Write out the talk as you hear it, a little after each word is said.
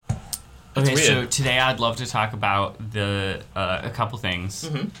Okay, weird. so today I'd love to talk about a couple things.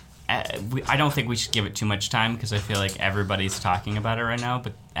 I don't think we should give it too much time because I feel like everybody's talking about it right now.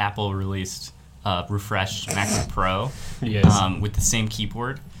 But Apple released refreshed MacBook Pro with the same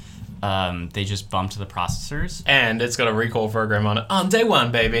keyboard. They just bumped the processors. And it's got a recall program on it on day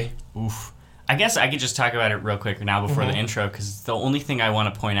one, baby. Oof. I guess I could just talk about it real quick now before the intro, because the only thing I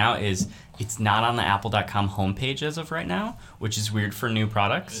want to point out is it's not on the Apple.com homepage as of right now, which is weird for new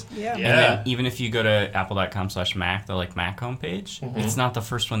products. Yeah. And then even if you go to apple.com/Mac, the Mac homepage, it's not the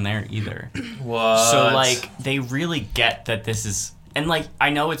first one there either. What? So they really get that this is, and I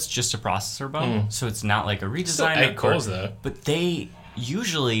know it's just a processor bump, so it's not like a redesign. Still 8 cores though. But they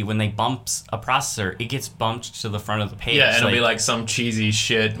usually, when they bumps a processor, it gets bumped to the front of the page. Yeah, and it'll be some cheesy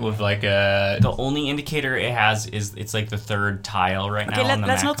shit with a... The only indicator it has is it's the third tile right now on the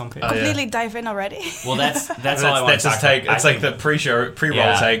let's Mac not homepage. completely dive in already. Well, that's all I want to talk take. about. It's the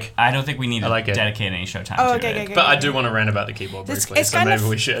pre-roll take. I don't think we need to like it. dedicate any show time Oh, to okay, it. okay. But I do want to rant about the keyboard briefly, it's so kind maybe of-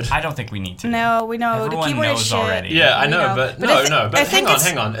 we should. I don't think we need to. No, we know Everyone the keyboard knows is shit. already. Yeah, I We know, know. but But I no. But I think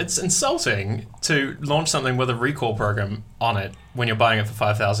hang on. It's insulting to launch something with a recall program on it when you're buying it for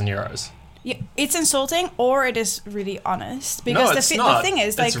 €5,000. Yeah, it's insulting, or it is really honest. No, Because it's not. the thing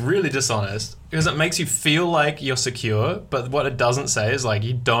is, it's really dishonest because it makes you feel like you're secure, but what it doesn't say is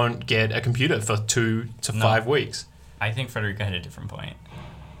you don't get a computer for 2 to 5 weeks. I think Frederica had a different point.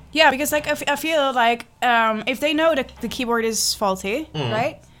 yeah, because I feel if they know that the keyboard is faulty,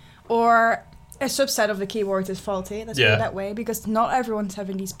 right, or a subset of the keyboard is faulty, let's put it that way, because not everyone's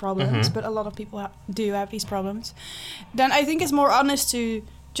having these problems, but a lot of people do have these problems, then I think it's more honest to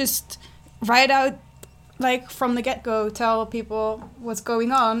just write out from the get-go, tell people what's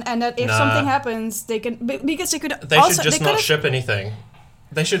going on, and that if something happens, they can, because they could They also, should just not ship anything.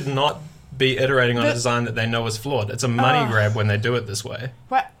 They should not be iterating on a design that they know is flawed. It's a money grab when they do it this way.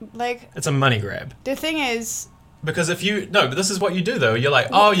 what, It's a money grab. the thing is, Because but this is what you do though. You're it's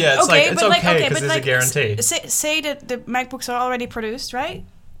okay because there's a guarantee. Say that the MacBooks are already produced, right?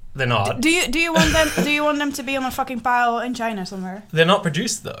 They're not. Do you want them? Do you want them to be on a fucking pile in China somewhere? They're not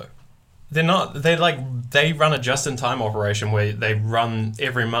produced though. They're not. They run a just-in-time operation where they run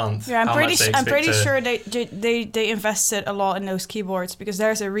every month. Yeah, I'm how much they pretty expect to- sure they invested a lot in those keyboards, because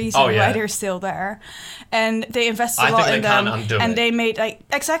there's a reason why they're still there, and they invested a lot in them, and they made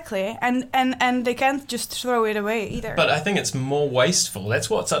exactly, and they can't just throw it away either. But I think it's more wasteful. That's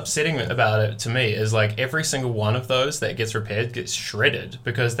what's upsetting about it to me is every single one of those that gets repaired gets shredded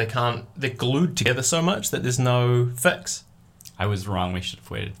because they're glued together so much that there's no fix. I was wrong. We should have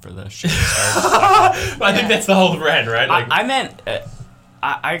waited for the show to start. But I think that's the whole rant, right? I meant,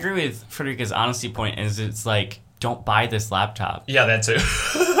 I agree with Frederica's honesty point. Is it's don't buy this laptop. Yeah, that too.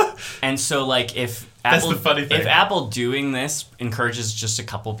 And so if That's Apple, the funny thing. If Apple doing this encourages just a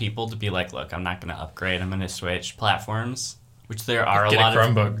couple people to be look, I'm not going to upgrade. I'm going to switch platforms, which there are a lot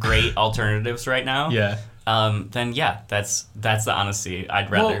of great alternatives right now. Yeah. Then that's the honesty I'd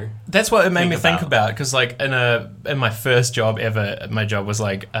rather. Well, that's what it made me think about because in my first job ever, my job was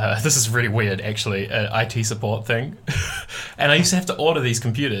this is really weird actually, an IT support thing, and I used to have to order these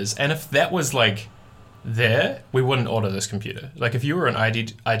computers, and if that was there, we wouldn't order this computer. If you were an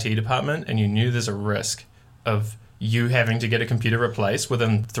IT department and you knew there's a risk of you having to get a computer replaced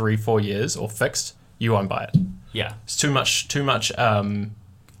within 3-4 years or fixed, you won't buy it. Yeah, it's too much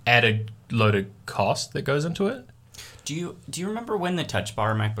added loaded cost that goes into it. Do you remember when the Touch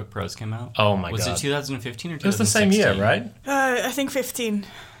Bar MacBook Pros came out? Oh my god. Was it 2015 or 2016? It was the same year, right? I think 15.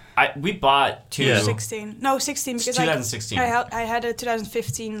 We bought two. 16. No, 16 because 2016. I had a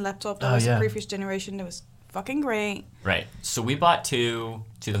 2015 laptop that was the previous generation that was fucking great. Right. So we bought two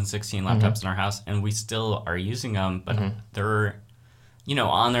 2016 laptops in our house, and we still are using them, but they're,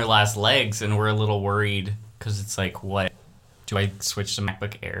 on their last legs, and we're a little worried because it's what? Do I switch to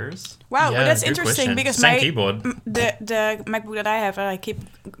MacBook Airs? Wow, well, that's interesting because same keyboard. The MacBook that I have, I keep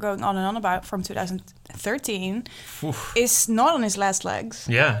going on and on about from 2013, is not on its last legs.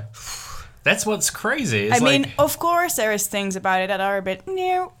 Yeah, that's what's crazy. It's of course there is things about it that are a bit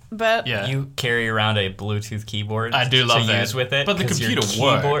new, but you carry around a Bluetooth keyboard. I do love to that. use with it, but the computer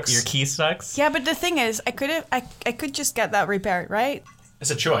works. Your key sucks. Yeah, but the thing is, I could just get that repaired, right? It's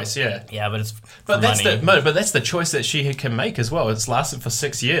a choice, yeah. Yeah, but it's that's the choice that she can make as well. It's lasted for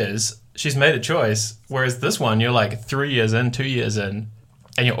 6 years. She's made a choice, whereas this one, you're 3 years in, 2 years in,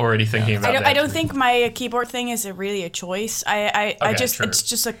 and you're already thinking about that. I don't think my keyboard thing is really a choice. True. It's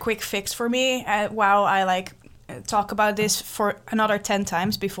just a quick fix for me. While I talk about this for another 10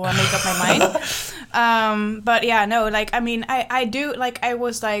 times before I make up my mind. But yeah, no, I do I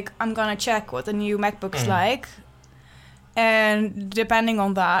was I'm gonna check what the new MacBook's like. And depending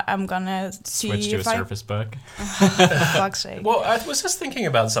on that, I'm gonna see Switch to a if I... Surface Book. For fuck's sake. Well, I was just thinking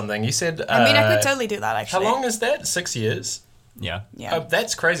about something. You said... I mean, I could totally do that, How actually. long is that? 6 years? Yeah. Yeah.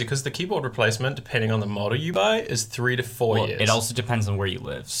 That's crazy because the keyboard replacement, depending on the model you buy, is 3 to 4 Well, years. it also depends on where you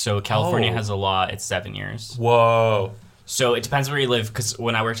live. So California Oh. has a law, it's 7 years. Whoa. So it depends where you live, because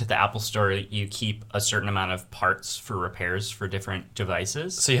when I worked at the Apple store, you keep a certain amount of parts for repairs for different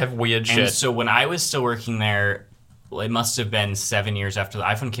devices. So you have weird And shit. so when I was still working there, well, it must have been 7 years after the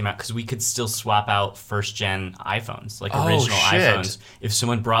iPhone came out, because we could still swap out first-gen iPhones, like Oh, original shit. iPhones, if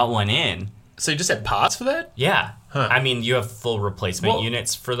someone brought one in. So you just had parts for that? Yeah. Huh. I mean, you have full replacement Well-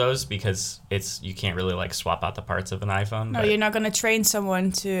 units for those, because you can't really like swap out the parts of an iPhone. No, but- you're not gonna train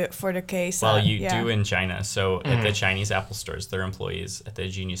someone for the case. Well, that- you yeah. do in China. So at Mm-hmm. the Chinese Apple stores, their employees at the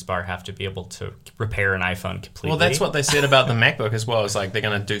Genius Bar have to be able to repair an iPhone completely. Well, that's what they said about the MacBook as well. It's like they're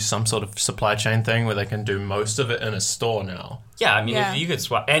going to do some sort of supply chain thing where they can do most of it in a store now. Yeah, I mean, Yeah. if you could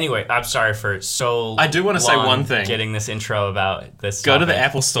swap. Anyway, I'm sorry for so. I do wanna say long one thing. Getting this intro about this. Go to the topic.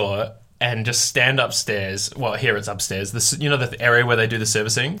 Apple store and just stand upstairs. Well, here it's upstairs. This, you know, the area where they do the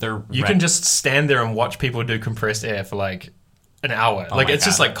servicing. They're You can just stand there and watch people do compressed air for like an hour. Like my it's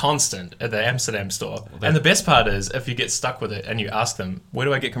just God. like constant at the Amsterdam store. And the best part is if you get stuck with it and you ask them, "Where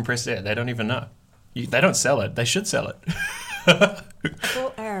do I get compressed air?" They don't even know. They don't sell it. They should sell it.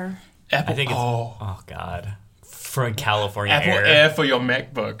 Full air. Apple. I think it's. oh, Oh God. For California Apple Air for your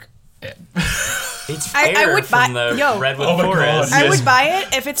MacBook. It's I air would from buy- the yo. redwood Oh my forest. God. I Yes. would buy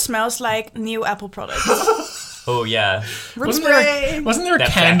it if it smells like new Apple products. Oh yeah, Room Wasn't spray. there a That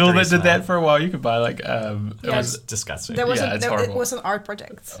candle factory that did smell. that for a while? You could buy like it Yeah. was. it's disgusting. There was Yeah, it's it horrible. was an art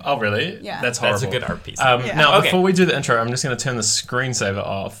project. Oh really? Yeah. That's horrible. That's a good art piece. Yeah. Now Okay. before we do the intro, I'm just going to turn the screensaver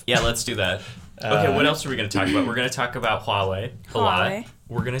off. Yeah, let's do that. Okay, what else are we going to talk about? We're going to talk about Huawei a lot. Huawei.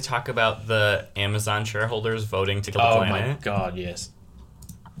 We're going to talk about the Amazon shareholders voting to kill the Oh my planet. god, yes.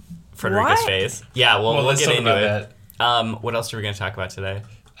 Frederica's What? face. Yeah, well, we'll let's get talk into about it. that. What else are we going to talk about today?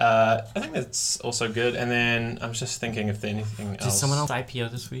 I think that's also good. And then I was just thinking if there's anything else. Did someone else IPO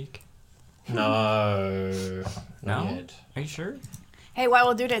this week? No. Not No? yet. Are you sure? Hey, while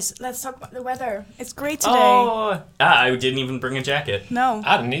we'll do this, let's talk about the weather. It's great today. Oh, I didn't even bring a jacket. No.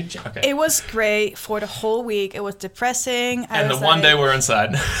 I didn't need. Okay. It was great for the whole week. It was depressing. And the one day we're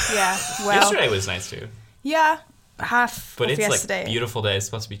inside. Yeah, well, Yesterday was nice too. yeah, half But of it's yesterday. like beautiful day. It's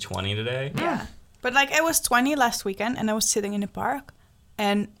supposed to be 20 today. Yeah, but like it was 20 last weekend, and I was sitting in the park,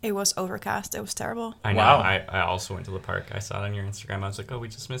 and it was overcast. It was terrible. I know. Wow. I also went to the park. I saw it on your Instagram. I was like, oh, we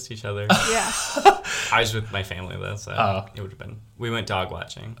just missed each other. Yeah. I was with my family though, so Oh. it would have been. We went dog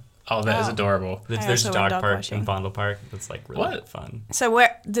watching. Oh, that is Oh. adorable. There's also a went dog dog park watching. in Fondle Park that's like really What? fun. So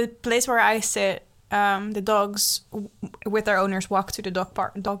the place where I sit, the dogs with their owners walk to the dog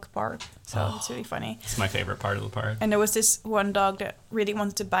park. So it's really funny. It's my favorite part of the park. And there was this one dog that really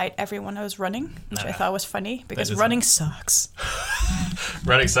wanted to bite everyone that was running, which I thought was funny because is running sucks.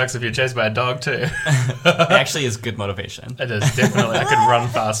 Running sucks if you're chased by a dog too. It actually is good motivation. It is definitely. I could run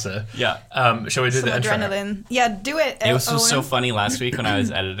faster. Yeah. Shall we do Some the intro? adrenaline. Yeah, do it. It was so Owen. funny last week when I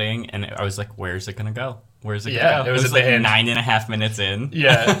was editing, and I was like, "Where's it gonna go? Where's it Yeah, gonna go?" it was at like the end. 9.5 minutes in.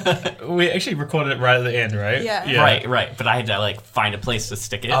 Yeah, we actually recorded it right at the end, right? Yeah. Right. But I had to like find a place to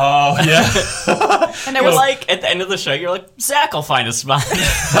stick it. Oh yeah, And there It was was like at the end of the show, you're like, Zach will find a spot.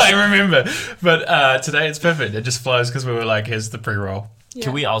 I remember. But today it's perfect. It just flows because we were like, "Here's the pre-roll." yeah.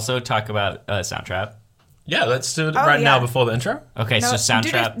 Can we also talk about Soundtrap? Yeah, let's do it Oh, right now yeah. before the intro. Okay, No, so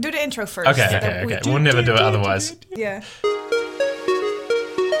Soundtrap. do the intro first. Okay, That okay, we- okay. We'll never do it otherwise. Yeah.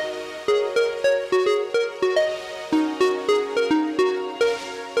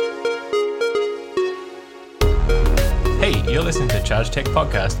 Hey, you're listening to Charge Tech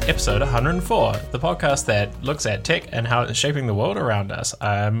Podcast, episode 104, the podcast that looks at tech and how it's shaping the world around us.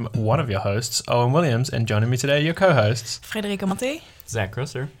 I'm one of your hosts, Owen Williams, and joining me today, your co-hosts, Frederica Matte. Zach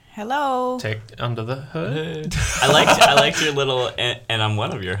Grosser. Hello. Tech Under the Hood. I liked your little, and I'm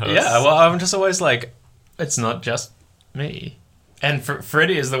one of your hosts. Yeah, well, I'm just always like, it's not just me. And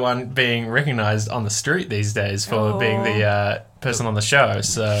Freddie is the one being recognized on the street these days for being the person on the show.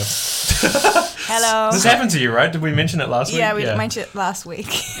 So Hello. this happened to you, right? Did we mention it last week? Yeah, we mentioned it last week.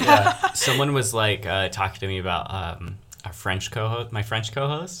 Yeah. Someone was like talking to me about our French co-host, my French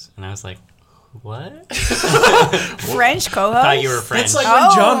co-host, and I was like, what? French co-host. Thought you were French. It's like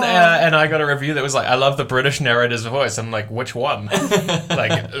when John Oh. and I got a review that was like, I love the British narrator's voice. I'm like, which one?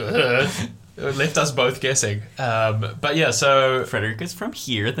 Like, It left us both guessing. But yeah, so Frederick is from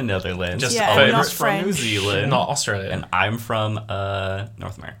here, the Netherlands. Just Yeah, favorite not Oliver's from New French. Zealand. not Australia. And I'm from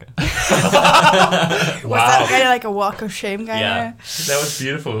North America. Was that kind of like a walk of shame kind of? Yeah. That was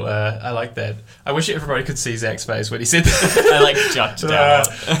beautiful. I like that. I wish everybody could see Zach's face when he said that. I like jotted down.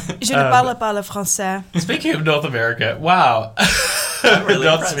 Je ne parle pas le français. Speaking of North America, wow. I'm really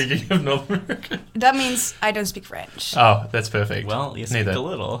Not impressed. speaking of North America. That means I don't speak French. Oh, that's perfect. Well, you speak Neither. a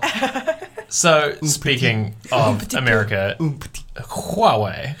little. So, speaking of America,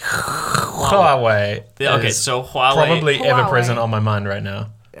 Huawei. Huawei. Okay, is so Huawei. probably ever Huawei. present on my mind right now.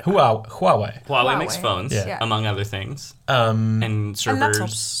 Huawei. Huawei makes Huawei. phones, Yeah. among other things, Um, and servers.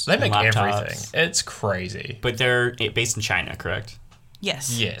 laptops. they make laptops. everything. It's crazy. But they're based in China, correct?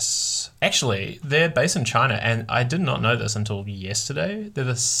 Yes. Yes. Actually, they're based in China, and I did not know this until yesterday. They're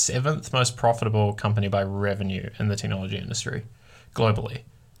the 7th most profitable company by revenue in the technology industry globally.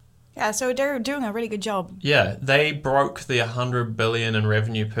 Yeah, so they're doing a really good job. Yeah, they broke the 100 billion in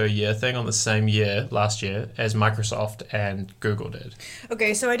revenue per year thing on the same year, last year, as Microsoft and Google did.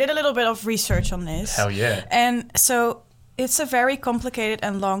 Okay, so I did a little bit of research on this. Hell yeah. And so it's a very complicated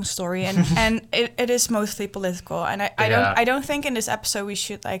and long story, and it is mostly political. And Yeah. I don't think in this episode we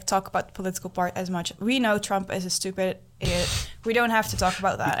should like talk about the political part as much. We know Trump is a stupid idiot. We don't have to talk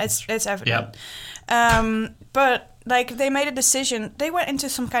about that. It's evident. But like they made a decision. They went into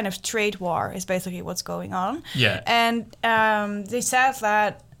some kind of trade war. Is basically what's going on. Yeah. And they said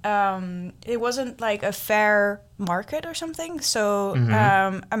that it wasn't like a fair market or something. So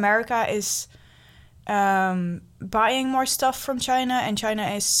America is buying more stuff from China, and China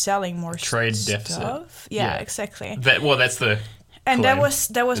is selling more Trade stuff. deficit. Yeah, Yeah. exactly. That's the And claim. that was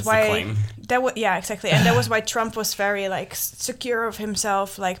That's the why claim. exactly. And that was why Trump was very like secure of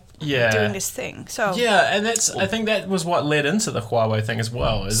himself, like Yeah. doing this thing. So Yeah, and I think that was what led into the Huawei thing as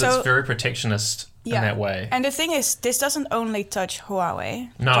well. Is So- it's very protectionist in that way. And the thing is, this doesn't only touch Huawei.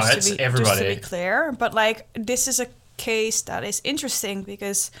 No, just to it's be, everybody. Just to be clear, but like this is a case that is interesting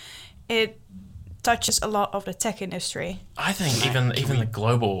because it touches a lot of the tech industry. I think even the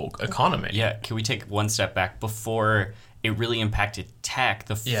global economy. Yeah, can we take one step back before it really impacted tech?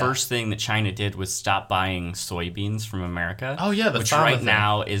 The Yeah. first thing that China did was stop buying soybeans from America. Oh, yeah, the which farmer right thing.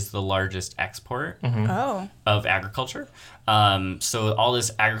 now is the largest export Oh, of agriculture. So all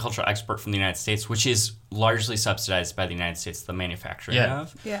this agricultural export from the United States, which is largely subsidized by the United States, the manufacturing Yeah.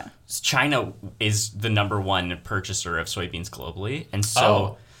 of. yeah. China is the number one purchaser of soybeans globally, and so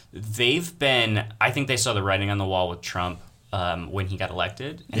Oh. they've been. I think they saw the writing on the wall with Trump when he got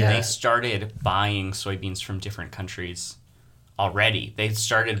elected, and Yeah. they started buying soybeans from different countries already. They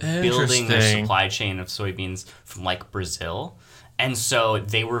started building their Interesting. supply chain of soybeans from like Brazil, and so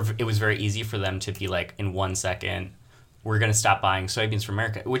they were. It was very easy for them to be like, in 1 second, we're going to stop buying soybeans from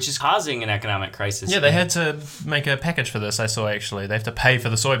America, which is causing an economic crisis. Yeah, they had to make a package for this, I saw actually. They have to pay for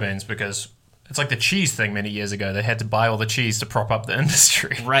the soybeans because it's like the cheese thing many years ago. They had to buy all the cheese to prop up the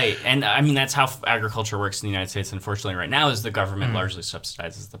industry. Right, and I mean that's how agriculture works in the United States. Unfortunately, right now, is the government largely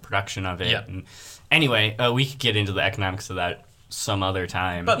subsidizes the production of it. Yeah. And anyway, we could get into the economics of that some other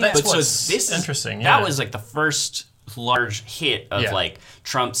time. But that's so what's this is- interesting, yeah. That was like the first large hit of Yeah. like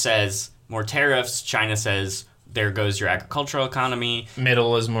Trump says more tariffs. China says there goes your agricultural economy.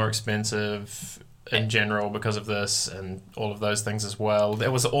 Metal is more expensive in general because of this and all of those things as well.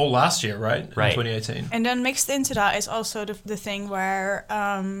 That was all last year, right? Right. In 2018. And then mixed into that is also the thing where,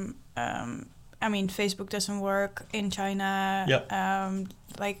 I mean, Facebook doesn't work in China. Yep.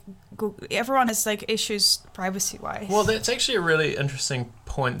 Like Google, everyone has like issues privacy wise. Well, that's actually a really interesting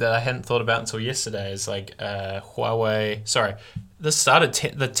point that I hadn't thought about until yesterday. Is like Huawei. Sorry, this started.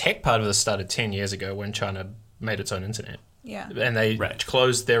 The tech part of this started 10 years ago when China made its own internet, yeah, and they Right.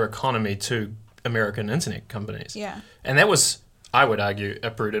 closed their economy to American internet companies. yeah, And that was, I would argue, a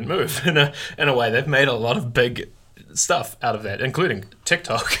prudent move in a way. They've made a lot of big stuff out of that, including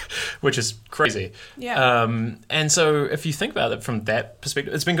TikTok, which is crazy. yeah. And so if you think about it from that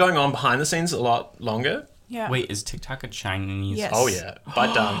perspective, it's been going on behind the scenes a lot longer. yeah. Wait, is TikTok a Chinese? Yes. Oh yeah,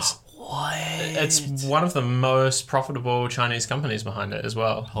 ByteDance. What? It's one of the most profitable Chinese companies behind it as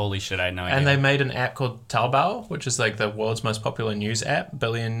well. Holy shit! I had no idea. And they made an app called Taobao, which is like the world's most popular news app,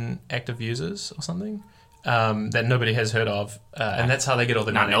 billion active users or something, that nobody has heard of. And that's how they get all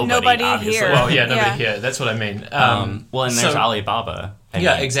the Not money. nobody, Nobody obviously. here. Well, yeah, nobody Yeah. here. That's what I mean. Well, and there's so- Alibaba. I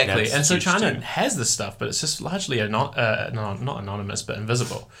Yeah, mean, exactly. that's And so huge China too. has this stuff, but it's just largely not anonymous, but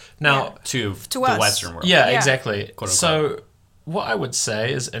invisible. Now, to To the us. Western world. yeah, Yeah. exactly. Quote, So, what I would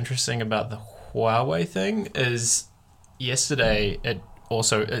say is interesting about the Huawei thing is yesterday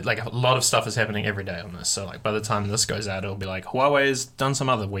like a lot of stuff is happening every day on this. So, like by the time this goes out, it'll be like Huawei has done some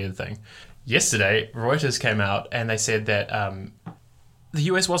other weird thing. yesterday, Reuters came out and they said that the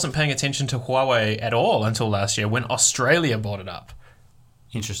US wasn't paying attention to Huawei at all until last year when Australia brought it up.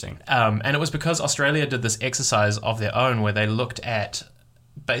 Interesting. And it was because Australia did this exercise of their own where they looked at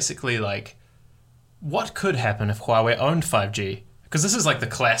basically like what could happen if Huawei owned 5G. Because this is like the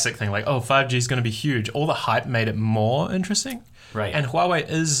classic thing, like, oh, 5G is going to be huge. All the hype made it more interesting. Right. And Huawei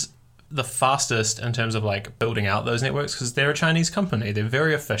is the fastest in terms of like building out those networks because they're a Chinese company. They're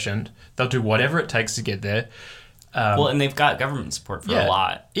very efficient. They'll do whatever it takes to get there. Well, and they've got government support for a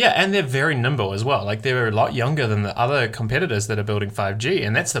lot. Yeah, and they're very nimble as well. Like, they're a lot younger than the other competitors that are building 5G.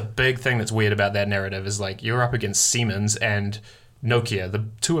 And that's the big thing that's weird about that narrative is, like, you're up against Siemens and Nokia, the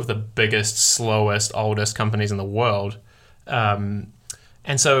two of the biggest, slowest, oldest companies in the world. And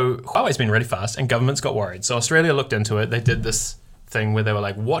so Huawei's been really fast, and governments got worried. So Australia looked into it. They did this thing where they were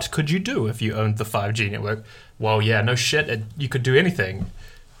like, what could you do if you owned the 5G network? Well, yeah, no shit, you could do anything.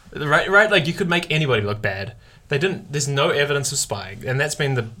 Right? Like, you could make anybody look bad. They didn't. There's no evidence of spying, and that's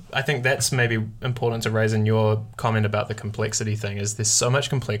been I think that's maybe important to raise in your comment about the complexity thing. Is there's so much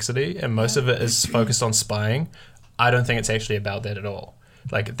complexity, and most of it is focused on spying. I don't think it's actually about that at all.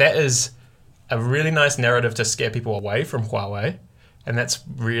 Like, that is a really nice narrative to scare people away from Huawei, and that's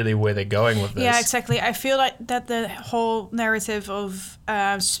really where they're going with this. Yeah, exactly. I feel like that the whole narrative of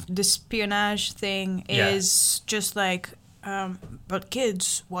the espionage thing is just like. But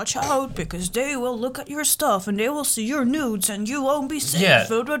kids, watch out because they will look at your stuff and they will see your nudes and you won't be safe. Yeah,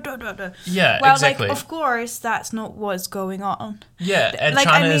 well, exactly. Like, of course, that's not what's going on. Yeah, and like,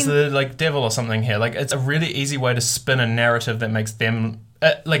 China is the like devil or something here. Like, it's a really easy way to spin a narrative that makes them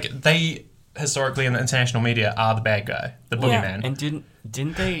like they historically in the international media are the bad guy, the boogeyman. And didn't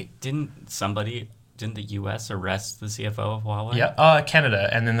the U.S. arrest the CFO of Huawei? Yeah, Canada,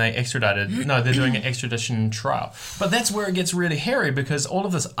 and then they extradited. No, they're doing an extradition trial. But that's where it gets really hairy because all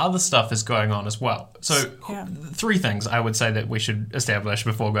of this other stuff is going on as well. So, 3 things I would say that we should establish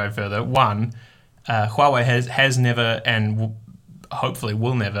before going further. 1, Huawei has never and hopefully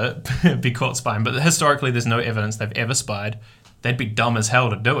will never be caught spying. But historically, there's no evidence they've ever spied. They'd be dumb as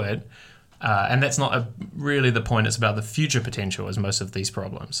hell to do it. And that's not really the point. It's about the future potential as most of these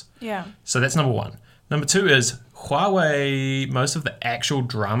problems. Yeah. So that's number 1. Number 2 is Huawei, most of the actual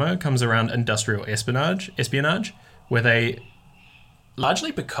drama comes around industrial espionage, where they,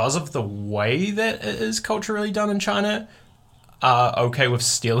 largely because of the way that it is culturally done in China, are okay with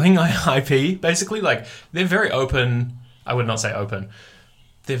stealing IP, basically. Like, they're very open. I would not say open.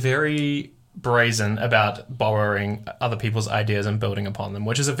 They're very brazen about borrowing other people's ideas and building upon them,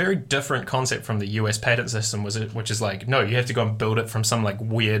 which is a very different concept from the US patent system, which is like, no, you have to go and build it from some like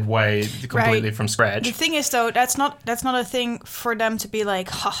weird way completely from scratch. The thing is, though, that's not a thing for them to be like,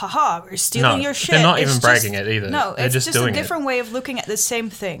 ha ha ha, we're stealing your shit. They're not even bragging it either. No, they're it's just a different way of looking at the same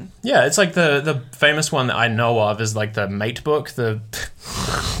thing. Yeah, it's like the famous one that I know of is like the Mate book,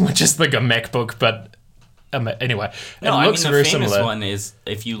 which is like a MacBook, but anyway, it looks very similar. The famous one is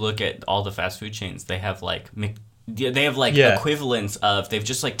if you look at all the fast food chains, they have like equivalents of they've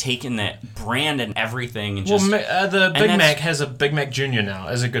just like taken that brand and everything and just. Well, the Big Mac has a Big Mac Junior now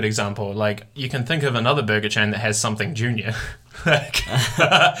as a good example. Like, you can think of another burger chain that has something Junior, but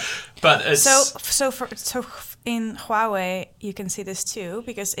it's so in Huawei you can see this too,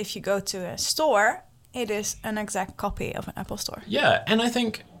 because if you go to a store, it is an exact copy of an Apple store. Yeah, and I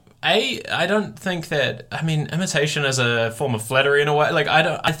think. I don't think that. I mean, imitation is a form of flattery in a way. Like,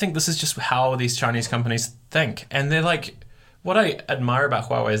 I think this is just how these Chinese companies think, and they're like. What I admire about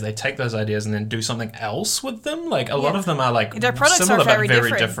Huawei is they take those ideas and then do something else with them. Like, a lot of them are like their products similar, are very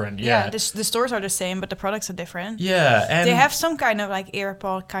but different. Yeah, the stores are the same, but the products are different. Yeah, and they have some kind of like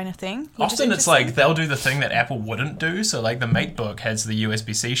AirPod kind of thing. Often it's like they'll do the thing that Apple wouldn't do. So like the MateBook has the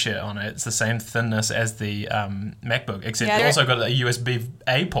USB-C shit on it. It's the same thinness as the MacBook, except it also got a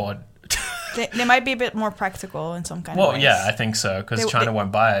USB-A port. They might be a bit more practical in some kind of ways. Well, yeah, I think so, because China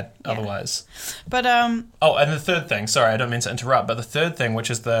won't buy it otherwise. But Oh, and the third thing, sorry, I don't mean to interrupt, but the third thing,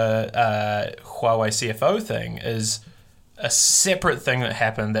 which is the Huawei CFO thing, is a separate thing that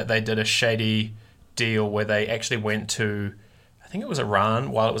happened, that they did a shady deal where they actually went to, I think it was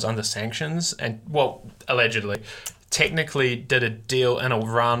Iran while it was under sanctions, and, well, allegedly, technically did a deal in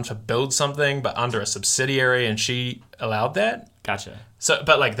Iran to build something, but under a subsidiary, and she allowed that. Gotcha. So,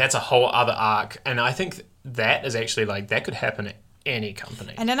 but like that's a whole other arc, and I think that is actually like that could happen at any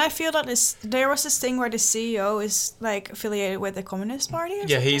company. And then I feel that there was this thing where the CEO is like affiliated with the Communist Party. Or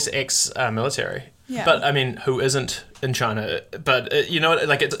something? He's ex-military. Yeah. But I mean, who isn't in China? But you know,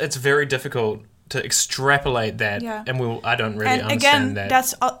 like it's very difficult to extrapolate that, and I don't really understand that. And again,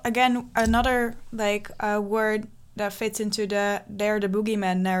 that's again another like word that fits into they're the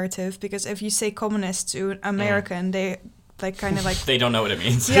boogeyman narrative, because if you say communist to an American, they kind of like they don't know what it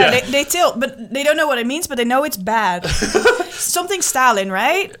means. Yeah, they tilt, but they don't know what it means, but they know it's bad. Something Stalin,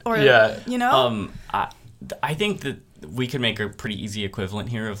 right? Or you know. I think that we could make a pretty easy equivalent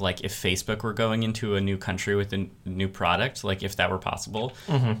here of like if Facebook were going into a new country with a new product, like if that were possible,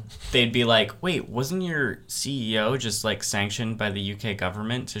 they'd be like, wait, wasn't your CEO just like sanctioned by the UK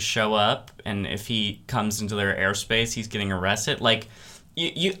government to show up? And if he comes into their airspace, he's getting arrested. Like,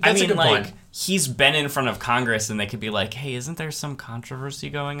 I mean, like, point. He's been in front of Congress, and they could be like, hey, isn't there some controversy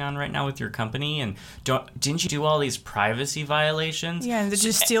going on right now with your company? And didn't you do all these privacy violations? Yeah, and did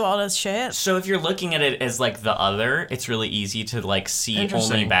you steal all this shit? So if you're looking at it as, like, the other, it's really easy to, like, see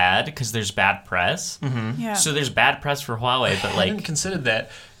only bad, because there's bad press. Mm-hmm. Yeah. So there's bad press for Huawei, but, like... I hadn't considered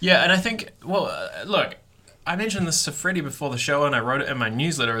that. Yeah, and I think, well, look... I mentioned this to Freddie before the show, and I wrote it in my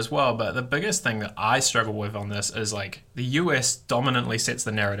newsletter as well, but the biggest thing that I struggle with on this is, like, the US dominantly sets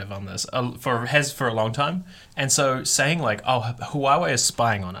the narrative on this, has for a long time, and so saying, like, oh, Huawei is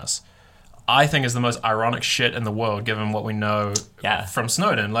spying on us, I think is the most ironic shit in the world, given what we know from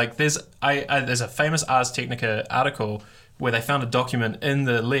Snowden. Like, there's a famous Ars Technica article where they found a document in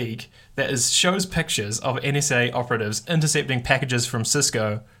the leak that shows pictures of NSA operatives intercepting packages from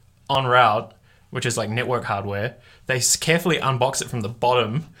Cisco en route, which is like network hardware. They carefully unbox it from the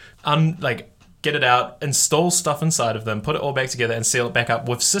bottom, get it out, install stuff inside of them, put it all back together, and seal it back up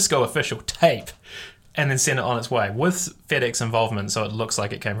with Cisco official tape, and then send it on its way with FedEx involvement, so it looks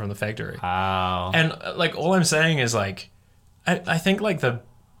like it came from the factory. Wow. And like all I'm saying is like, I think like the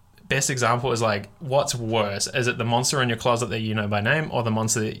best example is like, what's worse? Is it the monster in your closet that you know by name, or the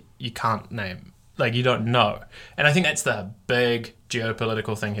monster that you can't name? Like, you don't know. And I think that's the big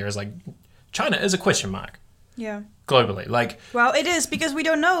geopolitical thing here, is like, China is a question mark. Yeah. Globally. Like, well, it is, because we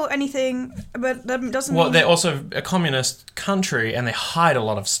don't know anything, but that doesn't mean... Well, they're also a communist country, and they hide a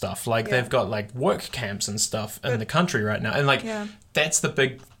lot of stuff. Like, they've got, like, work camps and stuff in the country right now. And, like, that's the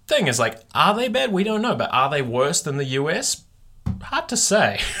big thing, is, like, are they bad? We don't know. But are they worse than the US? Hard to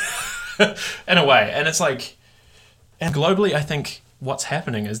say. In a way. And it's like... And globally, I think what's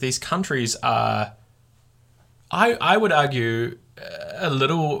happening is these countries are... I would argue... a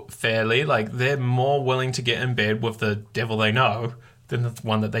little fairly, like, they're more willing to get in bed with the devil they know than the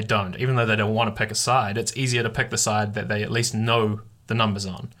one that they don't. Even though they don't want to pick a side, it's easier to pick the side that they at least know the numbers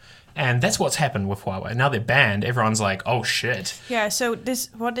on. And that's what's happened with Huawei. Now they're banned, everyone's like, oh shit. Yeah, so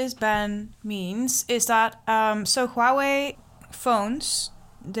what this ban means is that, so Huawei phones,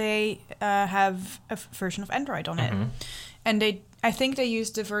 they have a version of Android on it. And I think they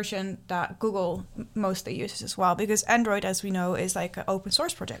use the version that Google mostly uses as well, because Android, as we know, is like an open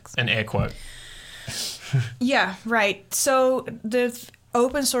source project. An air quote. Yeah, right. So the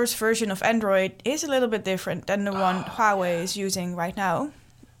open source version of Android is a little bit different than the one Huawei is using right now.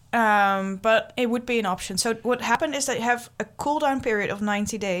 But it would be an option. So what happened is that you have a cooldown period of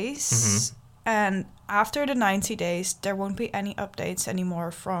 90 days. And after the 90 days, there won't be any updates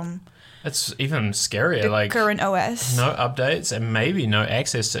anymore from... It's even scarier, the like current OS. No updates and maybe no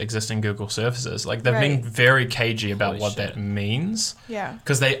access to existing Google services. Like, they've been very cagey about what that means. Yeah.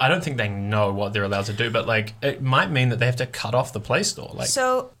 Because I don't think they know what they're allowed to do, but like, it might mean that they have to cut off the Play Store. Like,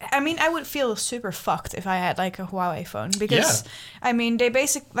 so, I mean, I would feel super fucked if I had like a Huawei phone, because I mean, that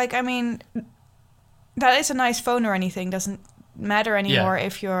is a nice phone or anything, doesn't matter anymore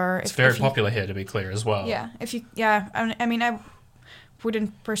if you're... It's very popular here, to be clear, as well. Yeah. I mean, I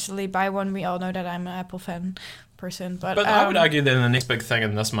wouldn't personally buy one. We all know that I'm an Apple person, but I would argue that the next big thing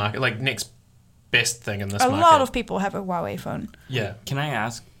in this market, like next best thing in this market, a lot of people have a Huawei phone. Yeah. Can I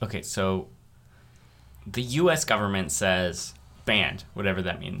ask? Okay, so the U.S. government says banned, whatever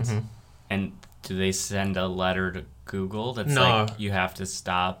that means, and do they send a letter to Google that's like, you have to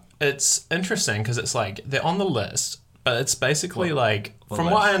stop? It's interesting because it's like they're on the list. But it's basically from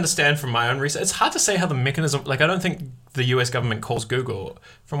what I understand from my own research, it's hard to say how the mechanism, like, I don't think the US government calls Google.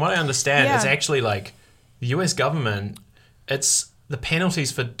 From what I understand, it's actually like the US government, it's the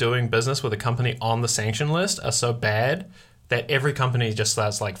penalties for doing business with a company on the sanction list are so bad that every company just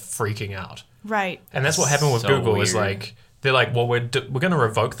starts like freaking out. Right. And that's what happened with Google weird. Is like, they're like, well, we're going to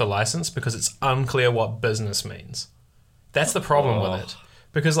revoke the license because it's unclear what business means. That's the problem with it.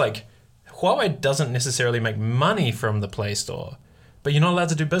 Because like, Huawei doesn't necessarily make money from the Play Store, but you're not allowed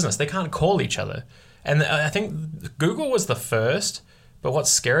to do business. They can't call each other. And I think Google was the first, but what's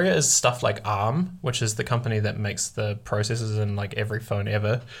scarier is stuff like ARM, which is the company that makes the processors in like every phone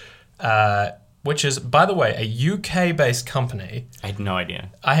ever, which is, by the way, a UK-based company. I had no idea.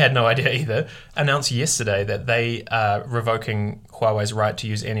 I had no idea either. Announced yesterday that they are revoking Huawei's right to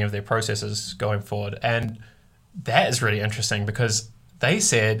use any of their processors going forward. And that is really interesting because they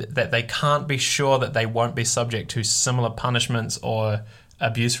said that they can't be sure that they won't be subject to similar punishments or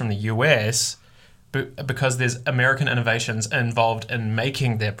abuse from the US because there's American innovations involved in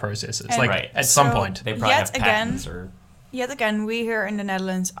making their processes. And at some point. They probably have patents Yet again, we here in the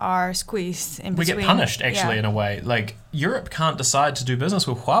Netherlands are squeezed in between. We get punished, actually, in a way. Like, Europe can't decide to do business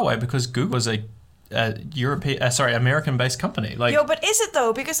with Huawei because Google is a American-based company. Like, but is it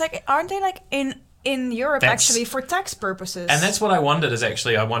though? Because aren't they in Europe actually for tax purposes? And that's what I wondered.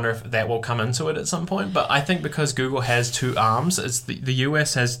 I wonder if that will come into it at some point. But I think because Google has two arms, it's the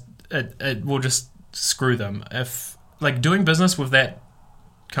US has it will just screw them if doing business with that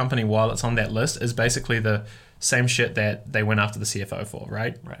company while it's on that list is basically the same shit that they went after the CFO for,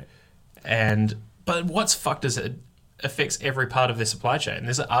 right? Right. But what's fucked is it affects every part of their supply chain.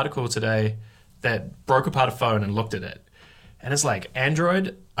 There's an article today that broke apart a phone and looked at it. And it's like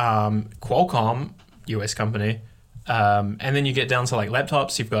Android, Qualcomm, US company, and then you get down to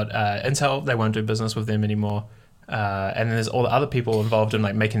laptops. You've got Intel, they won't do business with them anymore. And then there's all the other people involved in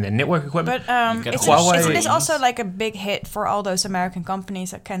making their network equipment. But isn't this also a big hit for all those American companies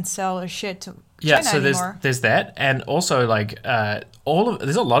that can't sell their shit to China so anymore? there's that, and also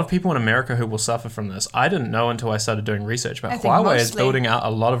there's a lot of people in America who will suffer from this. I didn't know until I started doing research, but Huawei is building out a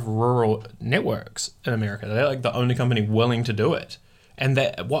lot of rural networks in America. They're the only company willing to do it. And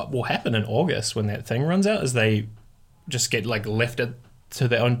that what will happen in August when that thing runs out is they just get left to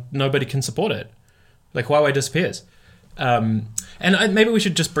their own. Nobody can support it. Huawei disappears. And maybe we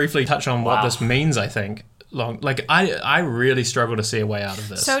should just briefly touch on what this means, I think. I really struggle to see a way out of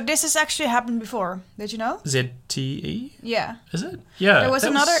this. So this has actually happened before. Did you know? ZTE? Yeah. Is it? Yeah.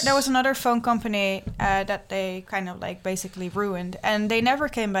 There was another phone company that they kind of basically ruined, and they never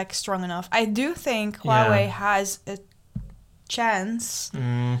came back strong enough. I do think Huawei has a chance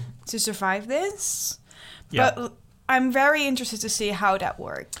to survive this. Yeah. But I'm very interested to see how that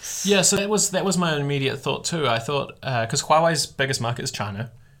works. Yeah, so that was my immediate thought too. I thought, because Huawei's biggest market is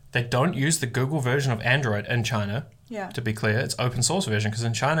China, they don't use the Google version of Android in China. Yeah. To be clear, it's open source version because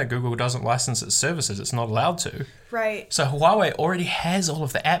in China, Google doesn't license its services. It's not allowed to. Right. So Huawei already has all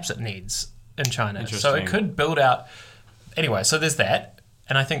of the apps it needs in China. So it could build out... Anyway, so there's that.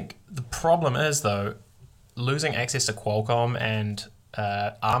 And I think the problem is, though, losing access to Qualcomm and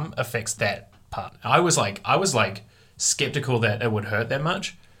ARM affects that part. I was skeptical that it would hurt that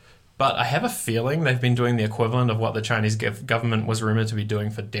much, but I have a feeling they've been doing the equivalent of what the Chinese government was rumored to be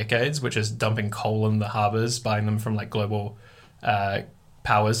doing for decades, which is dumping coal in the harbors, buying them from global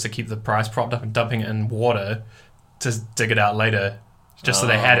powers to keep the price propped up and dumping it in water to dig it out later just so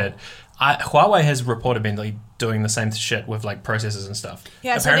they had it. Huawei has reported been doing the same shit with processors and stuff.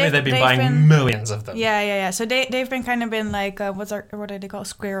 Yeah, apparently they've been buying millions of them. Yeah. So they've been kind of been what are they called?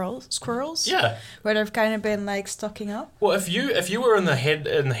 Squirrels? Yeah. Where they've kind of been stocking up. Well, if you were in the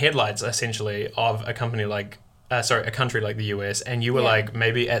headlights essentially of a company a country like the US, and you were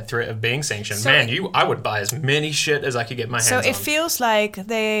maybe at threat of being sanctioned, I would buy as many shit as I could get my hands on. So it feels like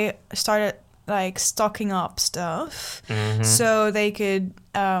they started stocking up stuff, so they could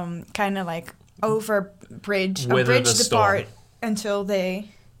kind of bridge the part until they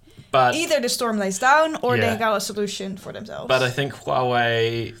either the storm lays down or they got a solution for themselves. But I think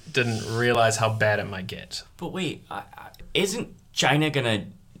Huawei didn't realize how bad it might get. But wait, isn't China gonna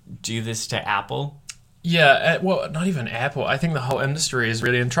do this to Apple? Yeah, well, not even Apple. I think the whole industry is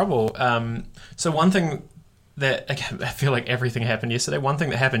really in trouble. So one thing that I feel like everything happened yesterday. One thing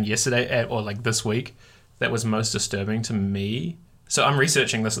that happened yesterday or this week that was most disturbing to me. So I'm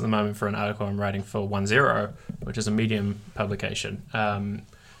researching this at the moment for an article I'm writing for 10, which is a Medium publication. The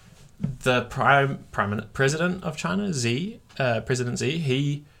president of China, President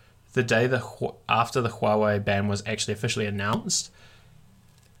Xi, the day after the Huawei ban was actually officially announced,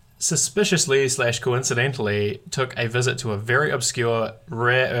 suspiciously / coincidentally took a visit to a very obscure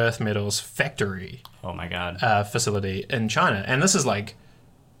rare earth metals factory. Oh my god! Facility in China, and this is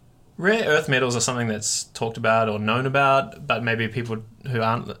rare earth metals are something that's talked about or known about, but maybe people who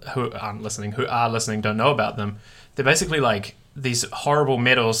are listening don't know about them. They're basically these horrible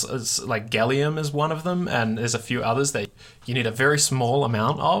metals. It's gallium is one of them, and there's a few others that you need a very small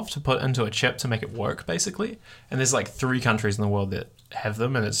amount of to put into a chip to make it work, basically. And there's 3 countries in the world that have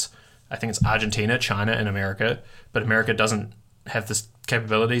them, and I think it's Argentina, China, and America. But America doesn't have the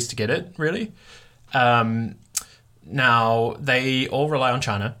capabilities to get it, really. Now, they all rely on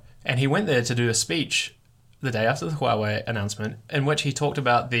China, and he went there to do a speech the day after the Huawei announcement in which he talked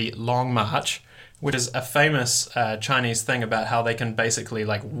about the Long March, which is a famous Chinese thing about how they can basically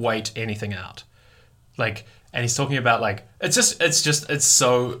wait anything out. And he's talking about it's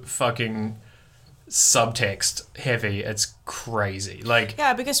so fucking subtext heavy. It's crazy. Like,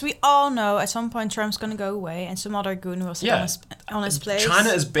 yeah, because we all know at some point Trump's going to go away and some other goon will sit on his place. China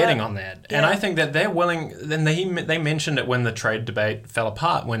is betting on that. And I think that they're willing. Then they mentioned it when the trade debate fell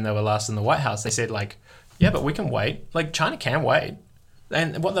apart when they were last in the White House. They said, like, yeah, but we can wait. Like, China can wait.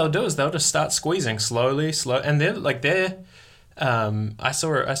 And what they'll do is they'll just start squeezing slowly. And they're I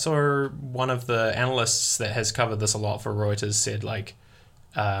saw one of the analysts that has covered this a lot for Reuters said, like,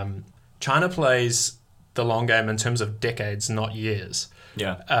 China plays the long game in terms of decades, not years.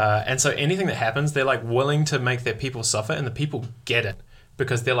 Yeah. And so anything that happens, they're like willing to make their people suffer, and the people get it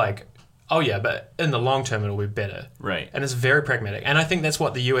because they're like, oh yeah, but in the long term it'll be better. Right. And it's very pragmatic. And I think that's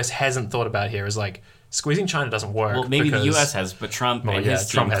what the US hasn't thought about here is like squeezing China doesn't work. Well, maybe the US has, but Trump and his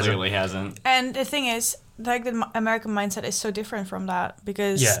team clearly hasn't. And the thing is, like the American mindset is so different from that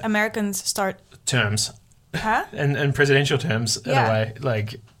because Americans start terms. Huh? in presidential terms, in a way,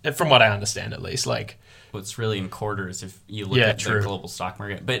 like from what I understand, at least, like. Well, it's really in quarters if you look at the global stock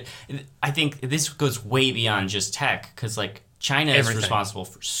market. But I think this goes way beyond just tech because, like, China is responsible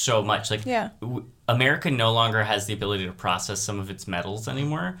for so much. Like, America no longer has the ability to process some of its metals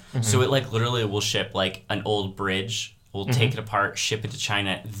anymore. Mm-hmm. So it, like, literally will ship, like, an old bridge. We'll take it apart, ship it to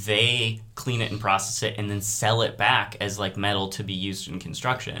China. They clean it and process it, and then sell it back as like metal to be used in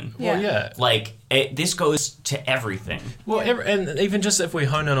construction. Well, like this goes to everything. Well, and even just if we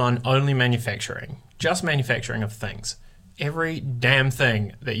hone in on only manufacturing, just manufacturing of things, every damn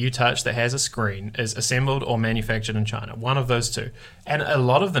thing that you touch that has a screen is assembled or manufactured in China. One of those two. And a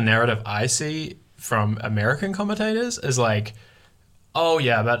lot of the narrative I see from American commentators is like, oh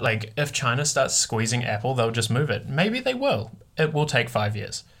yeah, but like if China starts squeezing Apple, they'll just move it. Maybe they will. It will take 5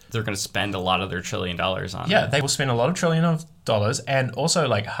 years. They're going to spend a lot of their $1 trillion on it. Yeah, they will spend a lot of $1 trillion, and also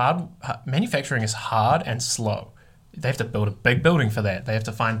like manufacturing is hard and slow. They have to build a big building for that. They have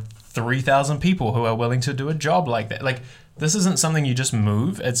to find 3,000 people who are willing to do a job like that. Like this isn't something you just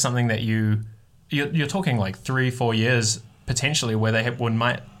move. It's something that you're talking like 3-4 years potentially where they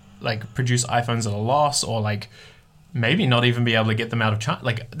might like produce iPhones at a loss or like. Maybe not even be able to get them out of China.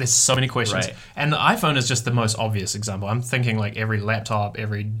 Like, there's so many questions. Right. And the iPhone is just the most obvious example. I'm thinking, like, every laptop,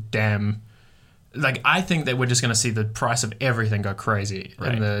 every damn... Like, I think that we're just going to see the price of everything go crazy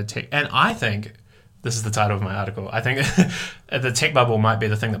in the tech... And I think... This is the title of my article. I think the tech bubble might be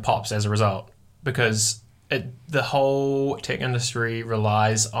the thing that pops as a result. Because the whole tech industry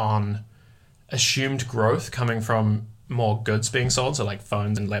relies on assumed growth coming from more goods being sold. So, like,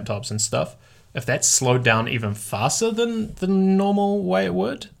 phones and laptops and stuff. If that's slowed down even faster than the normal way it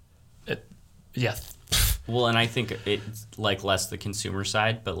would, Well, and I think it's like less the consumer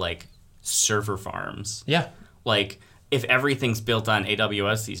side, but like server farms. Yeah. Like if everything's built on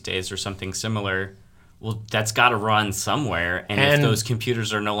AWS these days or something similar, well, that's got to run somewhere. And if those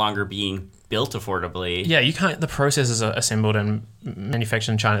computers are no longer being built affordably. Yeah, you can't. The processes are assembled and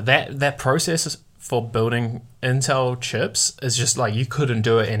manufactured in China. That process for building Intel chips is just like you couldn't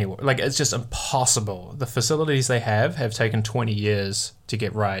do it anywhere. Like it's just impossible. The facilities they have taken 20 years to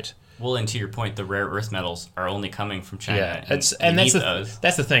get right. Well, and to your point, the rare earth metals are only coming from China. Yeah, that's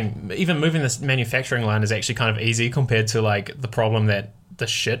the thing. Even moving this manufacturing line is actually kind of easy compared to like the problem that the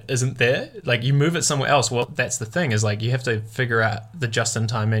shit isn't there. Like you move it somewhere else. Well, that's the thing is like you have to figure out the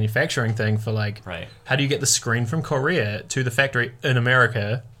just-in-time manufacturing thing for like how do you get the screen from Korea to the factory in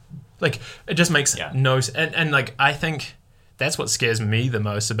America? Like it just makes no sense. And like I think that's what scares me the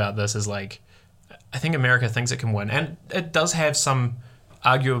most about this is like I think America thinks it can win, and it does have some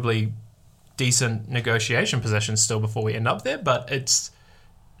arguably decent negotiation positions still before we end up there, but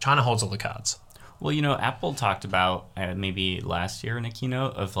China holds all the cards. Well, you know, Apple talked about maybe last year in a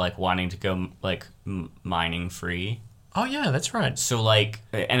keynote of like wanting to go like mining free. Oh yeah, that's right. So like,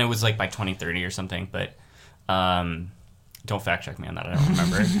 and it was like by 2030 or something, but don't fact check me on that. I don't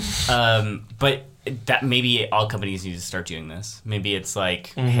remember. But that maybe all companies need to start doing this. Maybe it's like,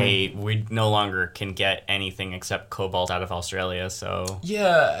 hey, we no longer can get anything except cobalt out of Australia. So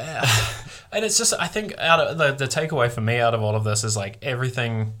yeah, and it's just I think out of the takeaway for me out of all of this is like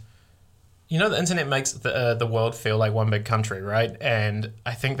everything. You know, the internet makes the world feel like one big country, right? And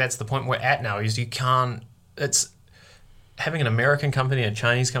I think that's the point we're at now. Is you can't. It's having an American company, a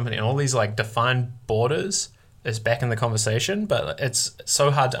Chinese company, and all these like defined borders is back in the conversation, but it's so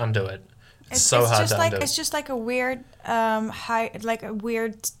hard to undo it. It's so hard to undo. It's just like a weird,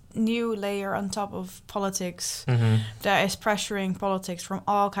 weird new layer on top of politics that is pressuring politics from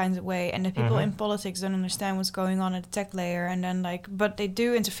all kinds of way, and the people in politics don't understand what's going on at the tech layer, and then but they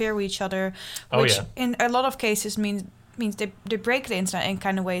do interfere with each other, which in a lot of cases means means they break the internet in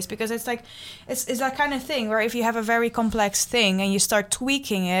kind of ways, because it's like it's that kind of thing where if you have a very complex thing and you start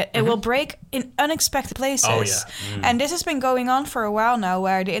tweaking it, it will break in unexpected places. Oh yeah. And this has been going on for a while now,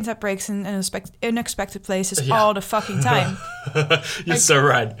 where the internet breaks in unexpected places all the fucking time. You're so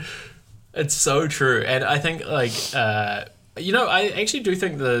right. It's so true. And I think like I actually do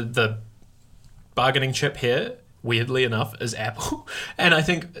think the bargaining chip here, weirdly enough, is Apple. And I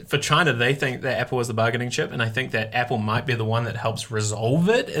think for China, they think that Apple is the bargaining chip, and I think that Apple might be the one that helps resolve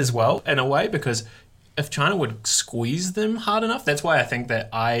it as well, in a way, because if China would squeeze them hard enough, that's why I think that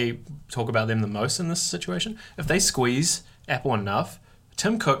I talk about them the most in this situation. If they squeeze Apple enough,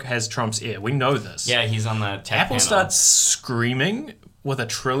 Tim Cook has Trump's ear. We know this. Yeah, he's on the tech Apple panel. starts screaming with $1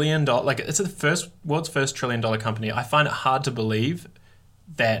 trillion, like it's the world's first $1 trillion company. I find it hard to believe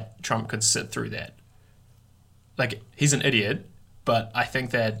that Trump could sit through that. Like, he's an idiot, but I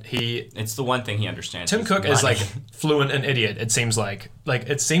think that it's the one thing he understands. Tim Cook is like fluent in idiot, it seems like. Like,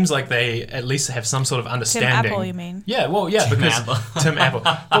 it seems like they at least have some sort of understanding. Tim Apple, you mean? Yeah, well, yeah, because Tim Apple.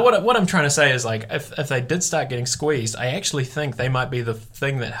 But what I'm trying to say is, like, if they did start getting squeezed, I actually think they might be the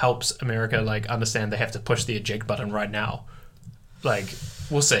thing that helps America, like, understand they have to push the eject button right now. Like,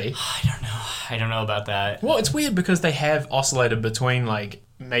 we'll see. I don't know about that. Well, it's weird because they have oscillated between, like,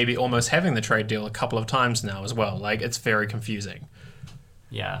 maybe almost having the trade deal a couple of times now as well. Like, it's very confusing.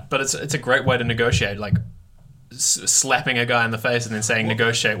 Yeah. But it's a great way to negotiate, like slapping a guy in the face and then saying,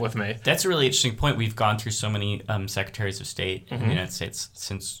 negotiate with me. That's a really interesting point. We've gone through so many secretaries of state in the United States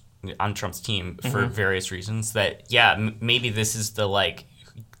since on Trump's team for various reasons that, maybe this is the, like,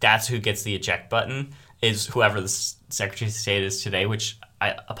 that's who gets the eject button, is whoever the Secretary of State is today, which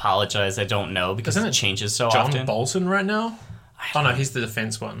I apologize, I don't know, because it changes so John often. Bolton right now? Oh, no, he's the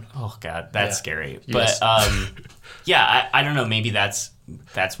defense one. Oh, God, that's scary. Yes. But, I don't know, maybe that's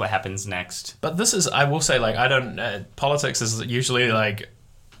what happens next. But this is, I will say, like, I don't, politics is usually, like,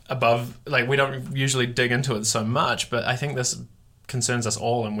 above, like, we don't usually dig into it so much, but I think this concerns us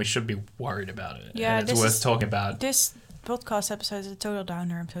all and we should be worried about it. Yeah, and it's worth talking about. This podcast episode is a total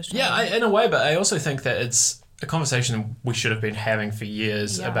downer, I'm so sorry. Yeah, in a way, but I also think that it's a conversation we should have been having for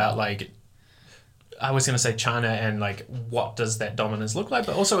years about, like, I was going to say China and, like, what does that dominance look like,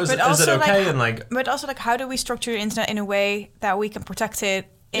 but also is it okay, like, and, like... But also, like, how do we structure the internet in a way that we can protect it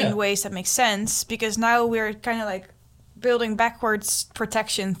in ways that make sense? Because now we're kind of, like, building backwards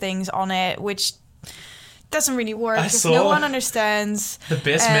protection things on it, which doesn't really work because no one understands. The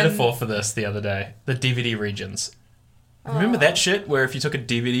best metaphor for this the other day, the DVD regions. Remember that shit where if you took a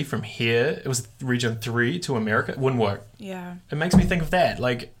DVD from here, it was region 3 to America, it wouldn't work. Yeah. It makes me think of that.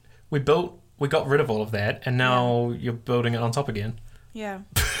 Like, we got rid of all of that, and now you're building it on top again. Yeah.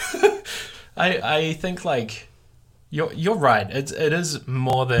 I think, like, you're right. It is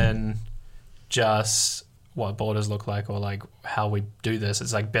more than just what borders look like or, like, how we do this.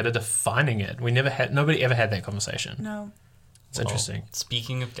 It's, like, better defining it. Nobody ever had that conversation. No. It's interesting.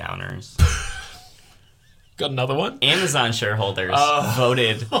 Speaking of downers... Got another one? Amazon shareholders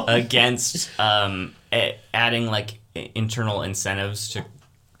voted against adding, like, internal incentives to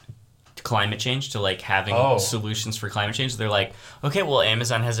climate change, to, like, having solutions for climate change. They're like, okay, well,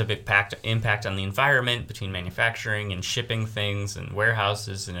 Amazon has a big impact on the environment between manufacturing and shipping things and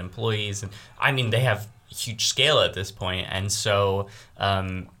warehouses and employees. And I mean, they have huge scale at this point. And so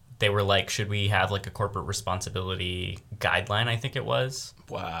they were like, should we have, like, a corporate responsibility guideline, I think it was.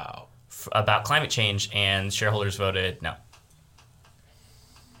 Wow. About climate change, and shareholders voted no.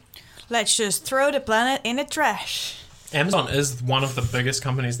 Let's just throw the planet in the trash. Amazon is one of the biggest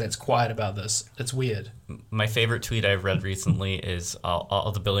companies that's quiet about this. It's weird. My favorite tweet I've read recently is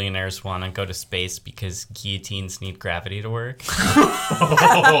all the billionaires want to go to space because guillotines need gravity to work.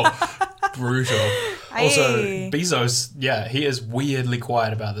 Brutal. Also, Bezos, he is weirdly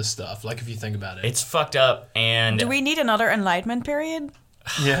quiet about this stuff. Like, if you think about it. It's fucked up, and... Do we need another enlightenment period?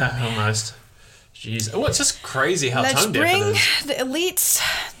 Yeah, almost. Jeez. Oh, it's just crazy how tone deaf it is. Let's bring the elites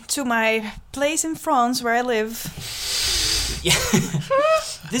to my place in France where I live. Yeah.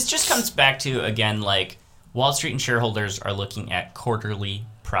 This just comes back to, again, like, Wall Street and shareholders are looking at quarterly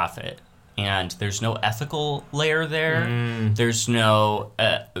profit. And there's no ethical layer there. There's no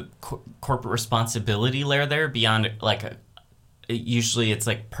corporate responsibility layer there beyond, like, usually it's,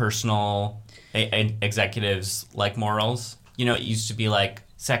 like, personal executives, like, morals. You know, it used to be, like,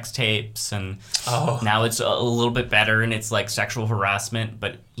 sex tapes, and now it's a little bit better, and it's, like, sexual harassment.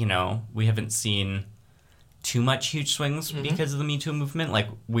 But, you know, we haven't seen too much huge swings because of the Me Too movement. Like,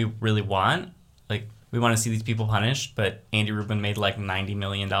 we really want. Like, we want to see these people punished, but Andy Rubin made, like, $90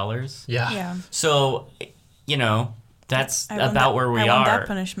 million. Yeah. So, you know, That's I want about that- where we I are. want that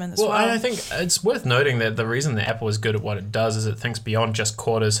punishment as well. Well, I think it's worth noting that the reason that Apple is good at what it does is it thinks beyond just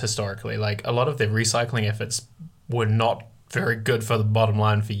quarters historically. Like, a lot of their recycling efforts were not very good for the bottom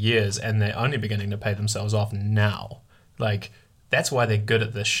line for years, and they're only beginning to pay themselves off now. Like, that's why they're good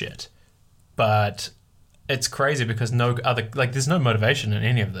at this shit. But it's crazy because there's no motivation in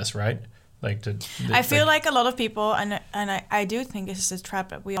any of this, right? Like, I feel like a lot of people, and I do think this is a trap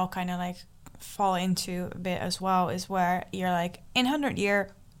that we all kind of like fall into a bit as well, is where you're like, in 100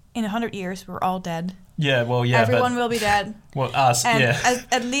 years, we're all dead. Yeah, well, yeah. Everyone will be dead. Well, us, And yeah.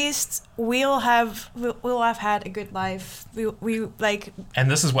 at least we'll have had a good life. We like. And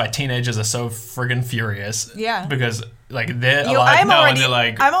this is why teenagers are so friggin' furious. Yeah. Because, like, they're alive now and they're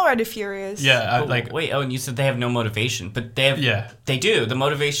like... I'm already furious. Yeah, And you said they have no motivation, but they have. Yeah. They do. The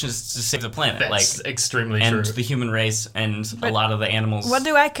motivation is to save the planet, That's extremely and true. the human race, and a lot of the animals. What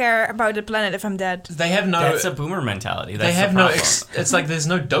do I care about the planet if I'm dead? They have no... That's a boomer mentality. That's They have the no... problem. it's like there's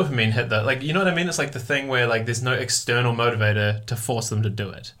no dopamine hit though. Like, you know what I mean? It's like the thing where, like, there's no external motivator to force them to do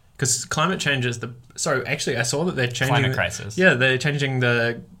it. Because climate change is the... Sorry, actually, I saw that they're changing... Climate crisis. Yeah, they're changing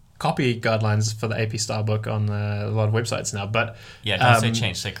the copy guidelines for the AP Style book on a lot of websites now. But Yeah, don't say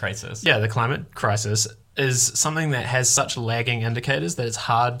change, say crisis. yeah, the climate crisis is something that has such lagging indicators that it's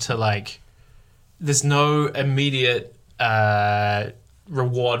hard to, like... There's no immediate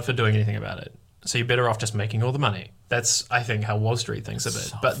reward for doing anything about it. So you're better off just making all the money. That's, I think, how Wall Street thinks of it.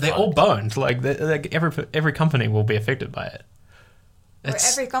 So But they're all boned. Like every company will be affected by it. Or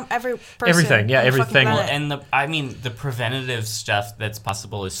It's- every person. Everything, yeah, on the fucking everything. planet. And the preventative stuff that's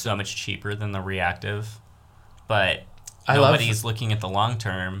possible is so much cheaper than the reactive, but nobody's looking at the long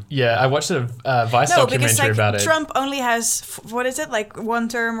term. Yeah, I watched a Vice No, documentary because like about it. Trump only has what is it, like 1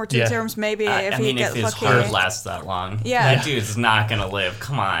 term or 2 Yeah. terms maybe if he if gets his lucky. heart lasts that long, Yeah. that dude's not gonna live.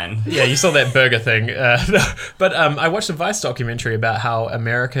 Come on. Yeah, you saw that burger thing. But I watched a Vice documentary about how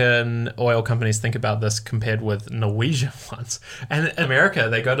American oil companies think about this compared with Norwegian ones. And in America,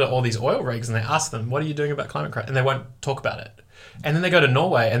 they go to all these oil rigs and they ask them, what are you doing about climate crisis? And they won't talk about it. And then they go to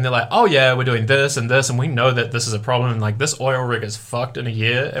Norway and they're like, oh yeah, we're doing this and this, and we know that this is a problem. And like, this oil rig is fucked in a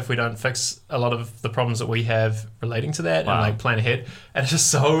year if we don't fix a lot of the problems that we have relating to that. Wow. And like plan ahead. And it's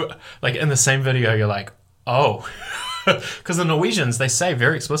just so, like, in the same video, you're like, oh. Because the Norwegians, they say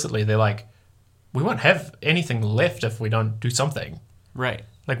very explicitly, they're like, we won't have anything left if we don't do something. Right.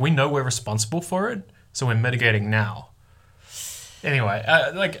 Like, we know we're responsible for it, so we're mitigating now. Anyway,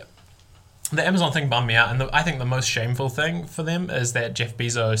 like, the Amazon thing bummed me out, and I think the most shameful thing for them is that Jeff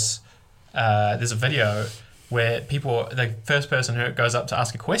Bezos, there's a video where the first person who goes up to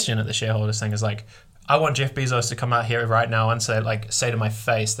ask a question at the shareholders thing is like, I want Jeff Bezos to come out here right now and say to my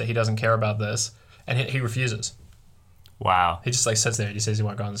face that he doesn't care about this, and he refuses. Wow. He just like sits there and he says he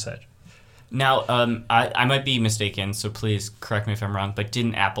won't go on the stage. Now, I might be mistaken, so please correct me if I'm wrong, but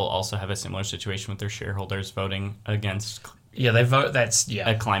didn't Apple also have a similar situation with their shareholders voting against Yeah, they vote. That's yeah.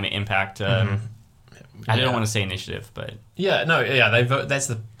 a climate impact? I don't want to say initiative, but Yeah, no, yeah, they vote. That's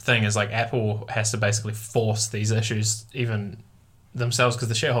the thing is like Apple has to basically force these issues even themselves because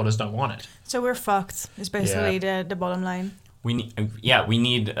the shareholders don't want it. So we're fucked. Is basically the bottom line. we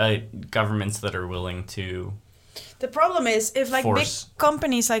need governments that are willing to. The problem is if like Force. big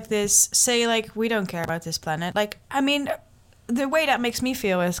companies like this say like we don't care about this planet. Like I mean, the way that makes me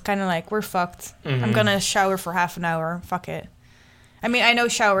feel is kind of like we're fucked. I'm gonna shower for half an hour. Fuck it. I mean, I know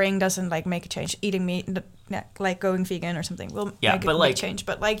showering doesn't like make a change. Eating meat, like going vegan or something, will make a big change.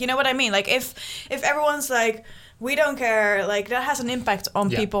 But like, you know what I mean? Like if everyone's like, we don't care, like that has an impact on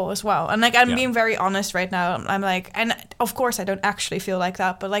people as well. And like I'm being very honest right now. I'm like, and of course I don't actually feel like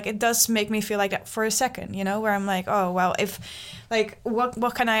that, but like it does make me feel like that for a second, you know, where I'm like, oh well, if like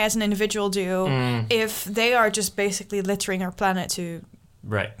what can I as an individual do if they are just basically littering our planet to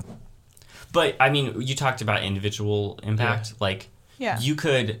Right. But I mean, you talked about individual impact, like. Yeah. You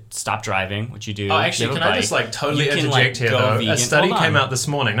could stop driving, which you do. Oh, actually, can I just like totally You can, interject like, here go though? vegan. A study Hold came on. out this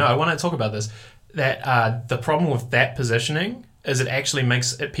morning. No, I want to talk about this. That the problem with that positioning is it actually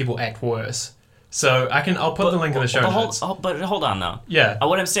makes people act worse. So I'll put the link in the show notes. But hold on though. Yeah.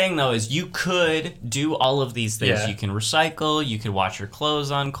 What I'm saying though is you could do all of these things. Yeah. You can recycle. You can wash your clothes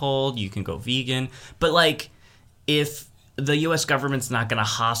on cold. You can go vegan. But like, if the U.S. government's not going to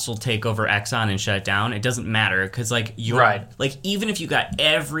hostile take over Exxon and shut it down, it doesn't matter because like you're Right. like even if you got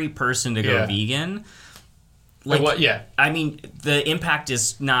every person to go vegan, like what? Yeah. I mean the impact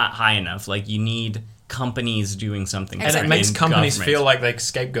is not high enough. Like you need companies doing something, And different it makes in companies government. feel like they're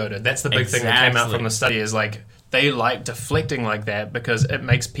scapegoated. That's the big thing that came out Exactly. from the study is like they like deflecting like that because it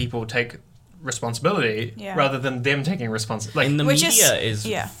makes people take responsibility rather than them taking responsibility. And the media is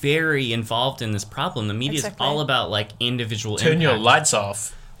very involved in this problem. The media is all about like individual Turn impact. your lights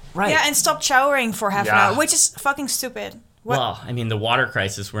off. Right. Yeah, and stop showering for half an hour, which is fucking stupid. What? Well, I mean, the water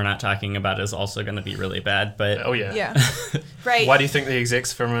crisis we're not talking about is also going to be really bad, but... Oh, yeah. Yeah. Right. Why do you think the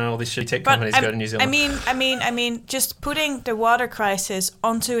execs from all these shitty tech companies go to New Zealand? I mean, just putting the water crisis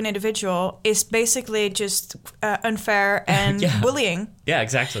onto an individual is basically just unfair and bullying. Yeah,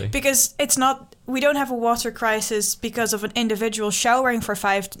 exactly. Because it's not... We don't have a water crisis because of an individual showering for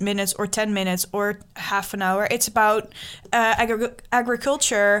 5 minutes or 10 minutes or half an hour. It's about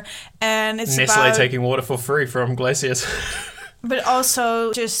agriculture, and it's Nestle about... taking water for free from glaciers. But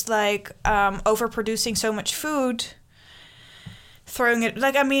also just like overproducing so much food, throwing it...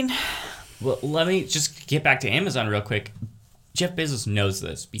 Like, I mean... Well, let me just get back to Amazon real quick. Jeff Bezos knows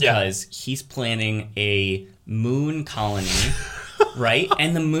this because he's planning a moon colony... Right?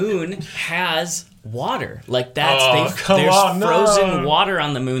 And the moon has water. Like, there's frozen water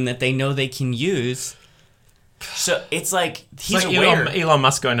on the moon that they know they can use. So it's like, he's aware. Elon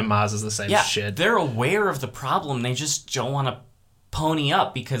Musk going to Mars is the same shit. They're aware of the problem. They just don't want to pony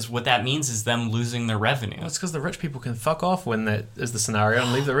up because what that means is them losing their revenue. Well, it's because the rich people can fuck off when that is the scenario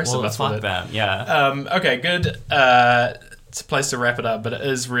and leave the rest of us with it. Them, yeah. Okay, good. It's a place to wrap it up, but it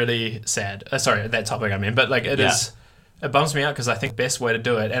is really sad. Sorry, that topic I mean. But, like, it is... It bums me out because I think the best way to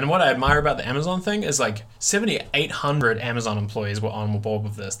do it, and what I admire about the Amazon thing is like 7,800 Amazon employees were on board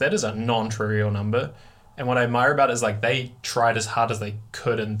with this. That is a non-trivial number. And what I admire about it is like they tried as hard as they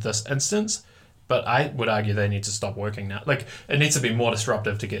could in this instance, but I would argue they need to stop working now. Like, it needs to be more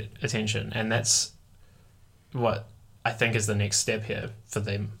disruptive to get attention, and that's what I think is the next step here for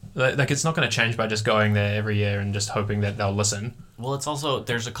them. Like, it's not going to change by just going there every year and just hoping that they'll listen. Well, it's also,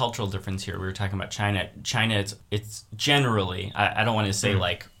 there's a cultural difference here. We were talking about China. China, it's generally, I don't want to say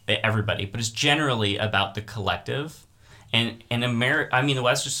like everybody, but it's generally about the collective. And in America, I mean, the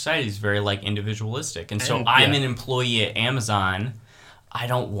Western society is very like individualistic. And so I'm an employee at Amazon. I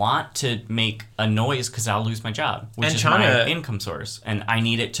don't want to make a noise because I'll lose my job, which is my income source. And I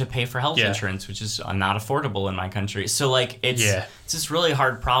need it to pay for health insurance, which is not affordable in my country. So, like, it's this really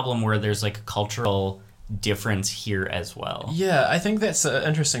hard problem where there's, like, a cultural difference here as well. Yeah, I think that's an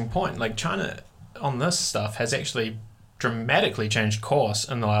interesting point. Like, China on this stuff has actually dramatically changed course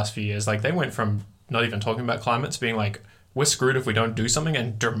in the last few years. Like, they went from not even talking about climate to being like, we're screwed if we don't do something,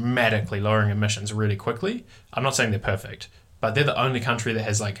 and dramatically lowering emissions really quickly. I'm not saying they're perfect, but they're the only country that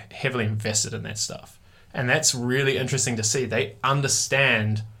has like heavily invested in that stuff. And that's really interesting to see. They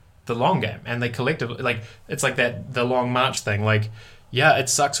understand the long game, and they collectively, like, it's like the long march thing. Like, yeah, it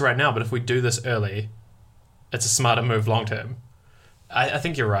sucks right now, but if we do this early, it's a smarter move long term. I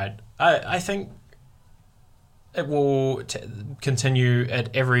think you're right. I think it will continue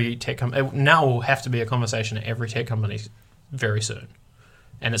at every tech company. Now will have to be a conversation at every tech company very soon.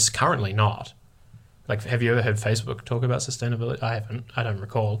 And it's currently not. Like, have you ever heard Facebook talk about sustainability? I haven't. I don't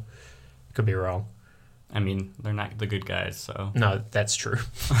recall. Could be wrong. I mean, they're not the good guys, so... No, that's true.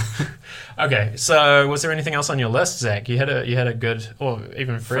 Okay, so was there anything else on your list, Zach? You had a good... Or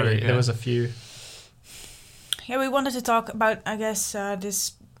even Freddie, there was a few... Yeah, we wanted to talk about, I guess,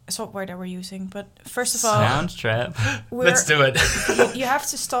 this software that we're using. But first of all... Soundtrap. Let's do it. You have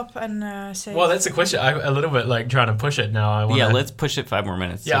to stop and say... Well, that's a question. I'm a little bit like trying to push it now. Let's push it 5 more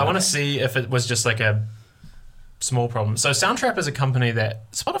minutes. Yeah, I want to see if it was just like a small problem. So Soundtrap is a company that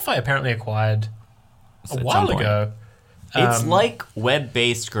Spotify apparently acquired a while ago. It's like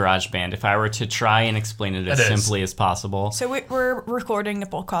web-based GarageBand, if I were to try and explain it as simply as possible. So we're recording the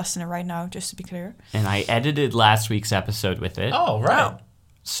podcast in it right now, just to be clear. And I edited last week's episode with it. Oh, right.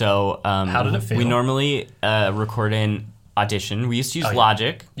 So how did it feel? We normally record in Audition. We used to use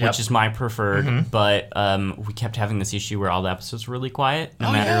Logic, which is my preferred, but we kept having this issue where all the episodes were really quiet,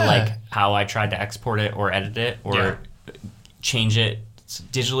 no matter like how I tried to export it or edit it or change it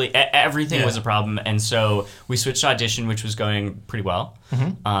digitally. Everything was a problem, and so we switched to Audition, which was going pretty well.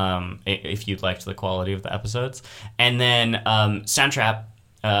 If you liked the quality of the episodes, and then Soundtrap,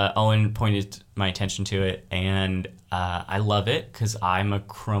 Owen pointed my attention to it, and I love it because I'm a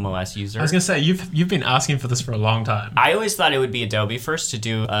Chrome OS user. I was gonna say you've been asking for this for a long time. I always thought it would be Adobe first to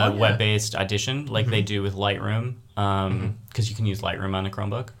do a web-based Audition like they do with Lightroom, because you can use Lightroom on a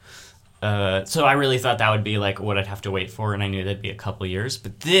Chromebook. So I really thought that would be like what I'd have to wait for, and I knew that'd be a couple years.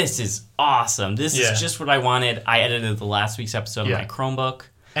 But this is awesome. This is just what I wanted. I edited the last week's episode on my Chromebook.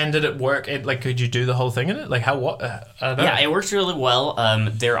 And did it work? Could you do the whole thing in it? Like, what? I don't know. Yeah, it works really well.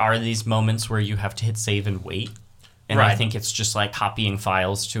 There are these moments where you have to hit save and wait. And I think it's just like copying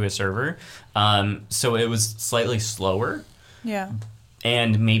files to a server. So it was slightly slower. Yeah.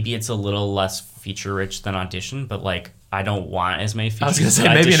 and maybe it's a little less feature rich than Audition, but like I don't want as many features. I was gonna say,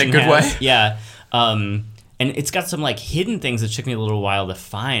 as maybe in a Audition good way. has. Yeah. And it's got some like hidden things that took me a little while to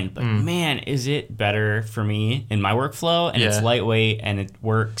find, but man, is it better for me in my workflow, and it's lightweight and it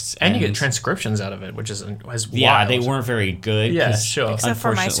works. And you get transcriptions out of it, which is yeah, wild. they weren't very good. Yeah, sure. Except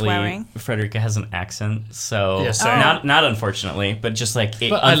for my swearing. Frederica has an accent, so Yeah, so- not unfortunately, but just like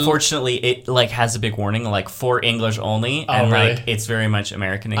it, unfortunately, it like has a big warning like for English only, and really? like it's very much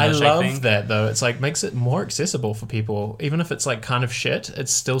American I English. love I think. that though. It's like makes it more accessible for people, even if it's like kind of shit.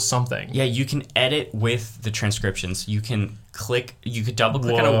 It's still something. Yeah, you can edit with the transcriptions. You can double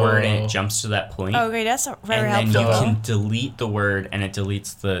click on a word and it jumps to that point. Okay, that's very and helpful. then you can delete the word and it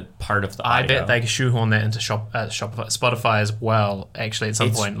deletes the part of the I audio. bet they shoehorn that into Spotify as well. Actually, at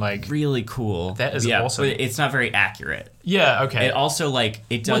some point, like really cool. That is awesome. But it's not very accurate. yeah, okay. It also like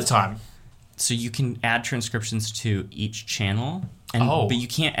it does With time. So you can add transcriptions to each channel, and but you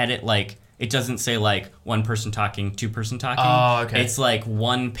can't edit like. It doesn't say like one person talking, two person talking. Oh, okay. It's like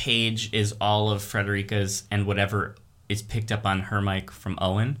one page is all of Frederica's and whatever is picked up on her mic from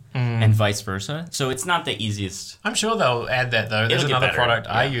Owen, and vice versa. So it's not the easiest. I'm sure they'll add that though. There's It'll get another better, product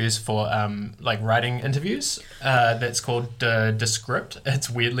I yeah. use for like writing interviews. That's called Descript. It's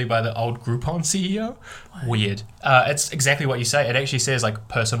weirdly by the old Groupon CEO. What? Weird. It's exactly what you say. It actually says like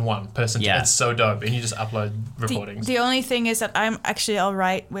person one, person two. Yeah. It's so dope, and you just upload recordings. The only thing is that I'm actually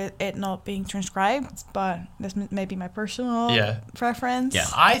alright with it not being transcribed, but that's maybe my personal preference. Yeah.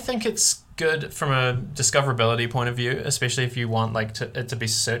 I think it's good from a discoverability point of view, especially if you want like it to be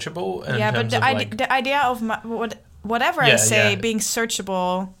searchable. In Yeah, but terms the, of, like, the idea of whatever I say yeah. being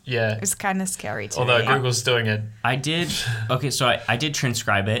searchable yeah. is kind of scary to Although me. Google's doing it. I did so I did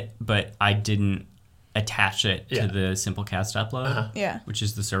transcribe it, but I didn't attach it to the Simplecast upload, Yeah. which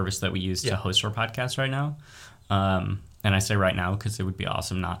is the service that we use to host our podcast right now. And I say right now because it would be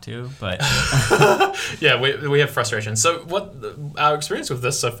awesome not to, but Yeah, we have frustration. So what our experience with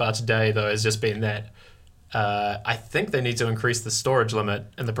this so far today, though, has just been that I think they need to increase the storage limit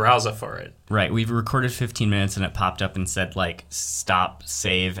in the browser for it. right, we've recorded 15 minutes and it popped up and said like stop,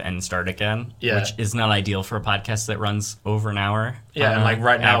 save, and start again, Yeah. which is not ideal for a podcast that runs over an hour. Yeah, on and a like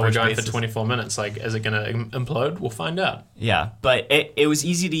right now we're average going basis. for 24 minutes. Like, is it going to implode? We'll find out. Yeah, but it was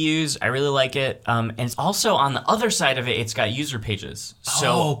easy to use. I really like it. And it's also on the other side of it, it's got user pages.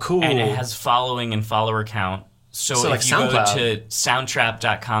 So, Oh, cool. And it has following and follower count. So if like you SoundCloud. go to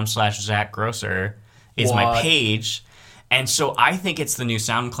soundtrap.com/Zach Grosser is my What? page. And so I think it's the new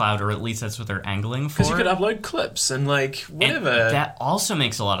SoundCloud, or at least that's what they're angling for. Because you could upload clips and like whatever. And that also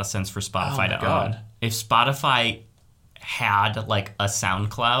makes a lot of sense for Spotify Oh my to God. own. If Spotify had like a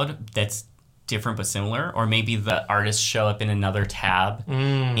SoundCloud that's different but similar, or maybe the artists show up in another tab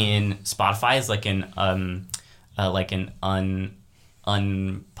in Spotify as like an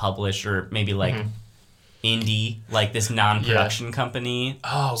unpublished or maybe like indie, like this non-production company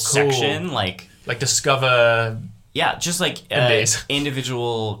Oh, cool. section, like discover. yeah, just like Indies.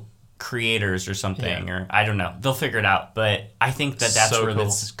 individual creators or something, or I don't know. They'll figure it out. But I think that that's So where cool.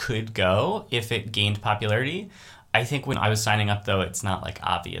 this could go if it gained popularity. I think when I was signing up, though, it's not like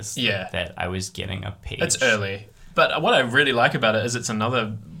obvious that I was getting a page. It's early. But what I really like about it is it's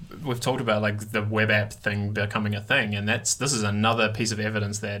another. We've talked about like the web app thing becoming a thing, and this is another piece of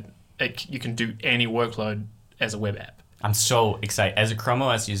evidence that you can do any workload as a web app. I'm so excited. As a Chrome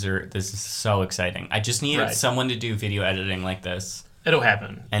OS user, this is so exciting. I just needed someone to do video editing like this. It'll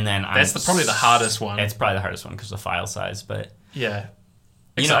happen. And then That's probably the hardest one. It's probably the hardest one because of the file size, but Yeah.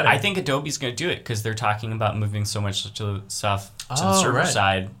 you know, Exciting. I think Adobe's going to do it because they're talking about moving so much stuff to the Oh, server right.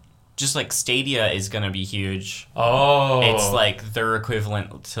 side. Just like Stadia is going to be huge. Oh. It's like their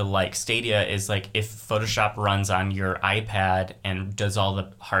equivalent to like Stadia is like if Photoshop runs on your iPad and does all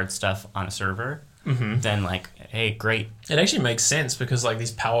the hard stuff on a server, then like, hey, great. It actually makes sense because like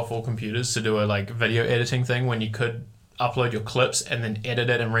these powerful computers to do a like video editing thing when you could upload your clips and then edit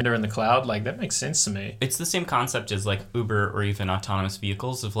it and render in the cloud, like that makes sense to me. It's the same concept as like Uber or even autonomous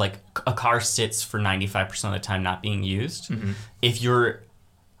vehicles of like a car sits for 95% of the time not being used. If your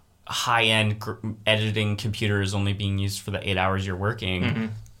high-end editing computer is only being used for the 8 hours you're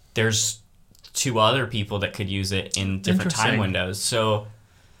working, there's two other people that could use it in different time Interesting. windows. So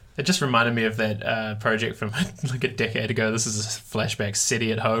It just reminded me of that project from like a decade ago. This is a flashback,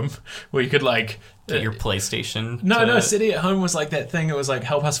 SETI at Home, where you could like get your PlayStation. No, SETI at Home was like that thing. It was like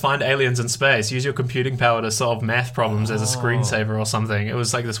help us find aliens in space. Use your computing power to solve math problems as a screensaver or something. It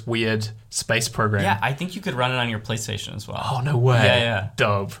was like this weird space program. Yeah, I think you could run it on your PlayStation as well. Oh no way. Yeah.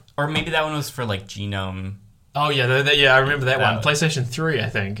 Dope. Or maybe that one was for like genome Oh yeah, yeah, I remember that That one. PlayStation 3, I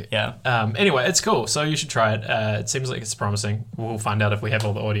think. Yeah. Anyway, it's cool. So you should try it. It seems like it's promising. We'll find out if we have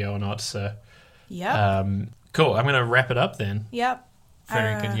all the audio or not. So Yep. cool. I'm gonna wrap it up then. Yep.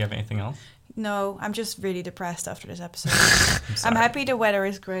 Frederica, do you have anything else? No, I'm just really depressed after this episode. I'm happy the weather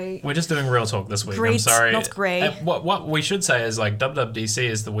is great. We're just doing real talk this week. I'm Great, sorry. not grey. What we should say is like WWDC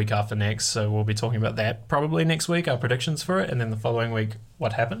is the week after next, so we'll be talking about that probably next week, our predictions for it, and then the following week,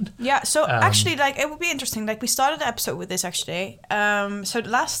 what happened. Yeah, so actually, like, it would be interesting. Like, we started the episode with this, actually. So the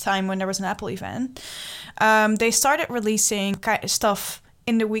last time when there was an Apple event, they started releasing stuff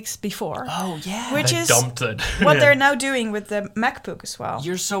in the weeks before. Oh, yeah. Which They is dumped it. what Yeah. they're now doing with the MacBook as well.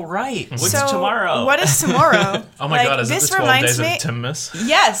 You're so right. What's So, tomorrow? What is tomorrow? Oh my Like, god, is it this the 12 reminds days me, of Timmas?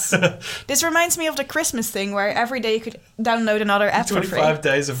 Yes. This reminds me of the Christmas thing where every day you could download another app for free. 25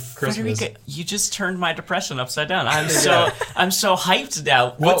 days of Christmas. Frederica, you just turned my depression upside down. I'm so hyped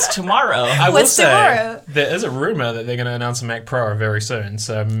now. What's tomorrow? I will What's say, tomorrow? there is a rumor that they're going to announce a Mac Pro very soon,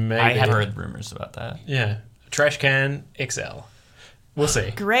 so maybe... I have heard rumors about that. Yeah. Trash Can XL. We'll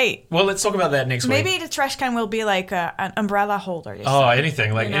see. Great. Well, let's talk about that next week. Maybe the trash can will be like an umbrella holder. This Oh, time,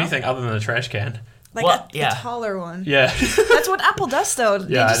 anything. Like you know? anything other than a trash can. Like Well, a yeah. taller one. Yeah. That's what Apple does, though. Did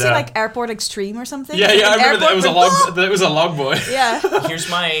Yeah, you I see know. like Airport Extreme or something? Yeah, Like I an remember that. airport It was a log boy. Yeah. Here's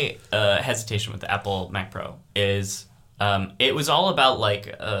my hesitation with the Apple Mac Pro is it was all about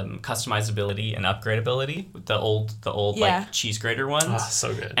like customizability and upgradability with the old Yeah. like cheese grater ones. Oh,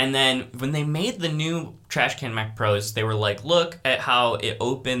 so good. And then when they made the new trash can Mac Pros, they were like, look at how it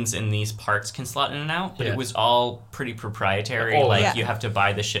opens and these parts can slot in and out. But Yeah. it was all pretty proprietary. Oh, like yeah. you have to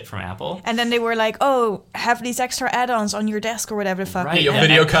buy the shit from Apple. And then they were like, oh, have these extra add-ons on your desk or whatever the fuck. Right. Your And-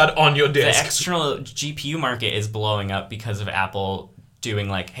 video and card on your The desk. external GPU market is blowing up because of Apple doing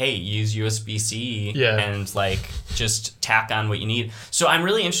like, hey, use USB-C Yeah. and like just tack on what you need. So I'm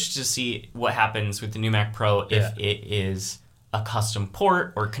really interested to see what happens with the new Mac Pro if Yeah. it is a custom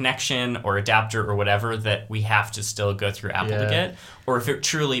port or connection or adapter or whatever that we have to still go through Apple to Yeah. get, or if it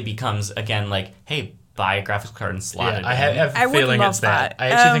truly becomes again like, hey, buy a graphics card and slot it I in. have I a would feeling love it's that. that. I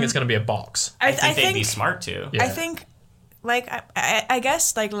actually think it's going to be a box. I think they'd be smart too. Yeah. I think, like, I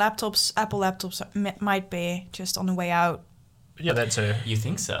guess, like, laptops, Apple laptops might be just on the way out. Yeah, that too. You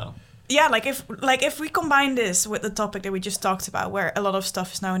think so? Yeah, like if we combine this with the topic that we just talked about, where a lot of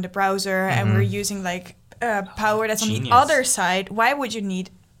stuff is now in the browser and we're using like power that's on the Genius. other side, why would you need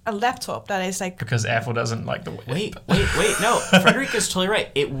a laptop that is like? Because Apple doesn't like the Wait. No, Frederica's totally right.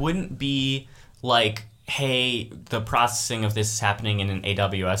 It wouldn't be like, hey, the processing of this is happening in an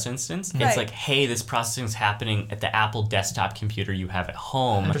AWS instance. Right. It's like, hey, this processing is happening at the Apple desktop computer you have at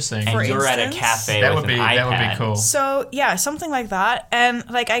home. Interesting. And For you're at a instance? cafe That with would be an iPad. that would be cool. So yeah, something like that, and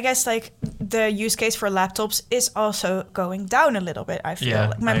like I guess like the use case for laptops is also going down a little bit. I feel Yeah,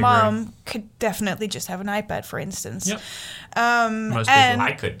 like my I agree. mom could definitely just have an iPad, for instance. Yep. Most people. And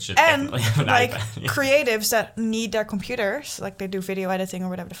I could just and definitely have an like iPad. creatives that need their computers, like they do video editing or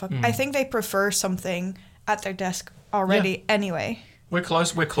whatever the fuck. I think they prefer something at their desk already anyway. We're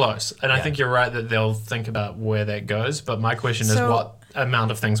close. And I Yeah. think you're right that they'll think about where that goes. But my question is, So- what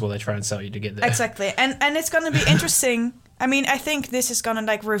amount of things will they try and sell you to get there? Exactly, and it's gonna be interesting. I mean, I think this is gonna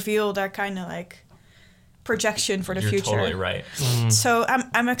like reveal their kind of like projection for the You're future. totally right. So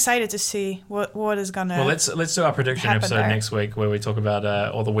I'm excited to see what is gonna. Well, let's do our prediction happen episode there. next week where we talk about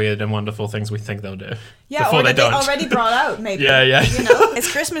all the weird and wonderful things we think they'll do. yeah, before or they that they don't. already brought out maybe. Yeah. You know,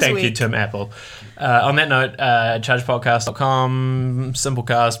 it's Christmas Thank week. you, Tim Apple. On that note, chargepodcast.com,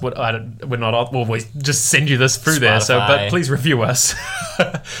 Simplecast. We're not on. Well, we just send you this through there. So, but Spotify. please review us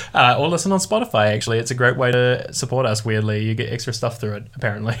or listen on Spotify. Actually, it's a great way to support us. Weirdly, you get extra stuff through it.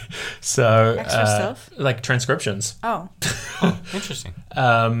 Apparently, so Extra stuff? like transcriptions. Oh, Interesting.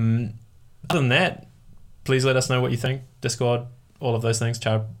 Other than that, please let us know what you think. Discord, all of those things.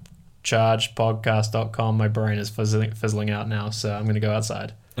 Chargepodcast.com. My brain is fizzling out now, so I'm going to go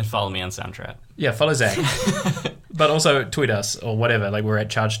outside. And follow me on Soundtrap. Yeah, follow Zach. But also tweet us or whatever. Like, we're at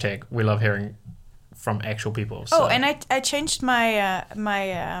Charge Tech. We love hearing from actual people. So. oh, and I changed my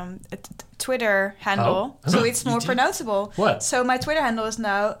Twitter handle Oh. so it's more did? pronounceable. What? So my Twitter handle is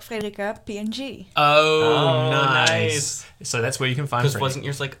now Frederica PNG. Oh, Oh, nice. So that's where you can find Because Freddie. wasn't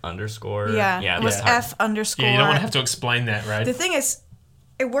yours like underscore? Yeah, it was that's hard. F underscore. Yeah, you don't want to have to explain that, right? The thing is,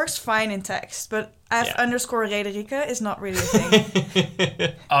 it works fine in text, but F Yeah. underscore Frederica is not really a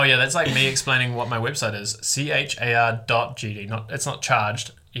thing. Oh, yeah, that's like me explaining what my website is. char.gd. It's not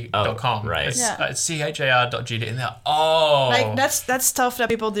charged. .com. right. It's, Yeah. it's char.gd. And they're, Like that's stuff that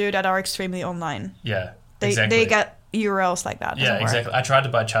people do that are extremely online. Yeah, They exactly. they get URLs like that. Yeah, Doesn't work. exactly. I tried to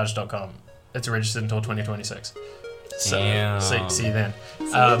buy charge.com. It's registered until 2026. So Damn. see you then. See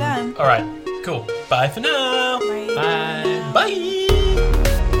you then. All right. Cool. Bye for now. Bye. Bye.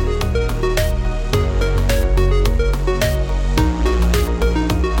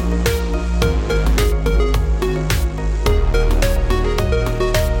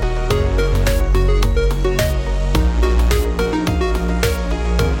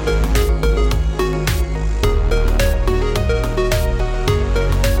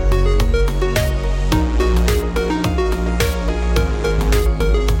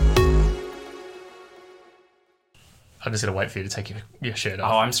 I'm just going to wait for you to take your shirt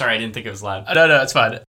off. Oh, I'm sorry. I didn't think it was loud. No, it's fine.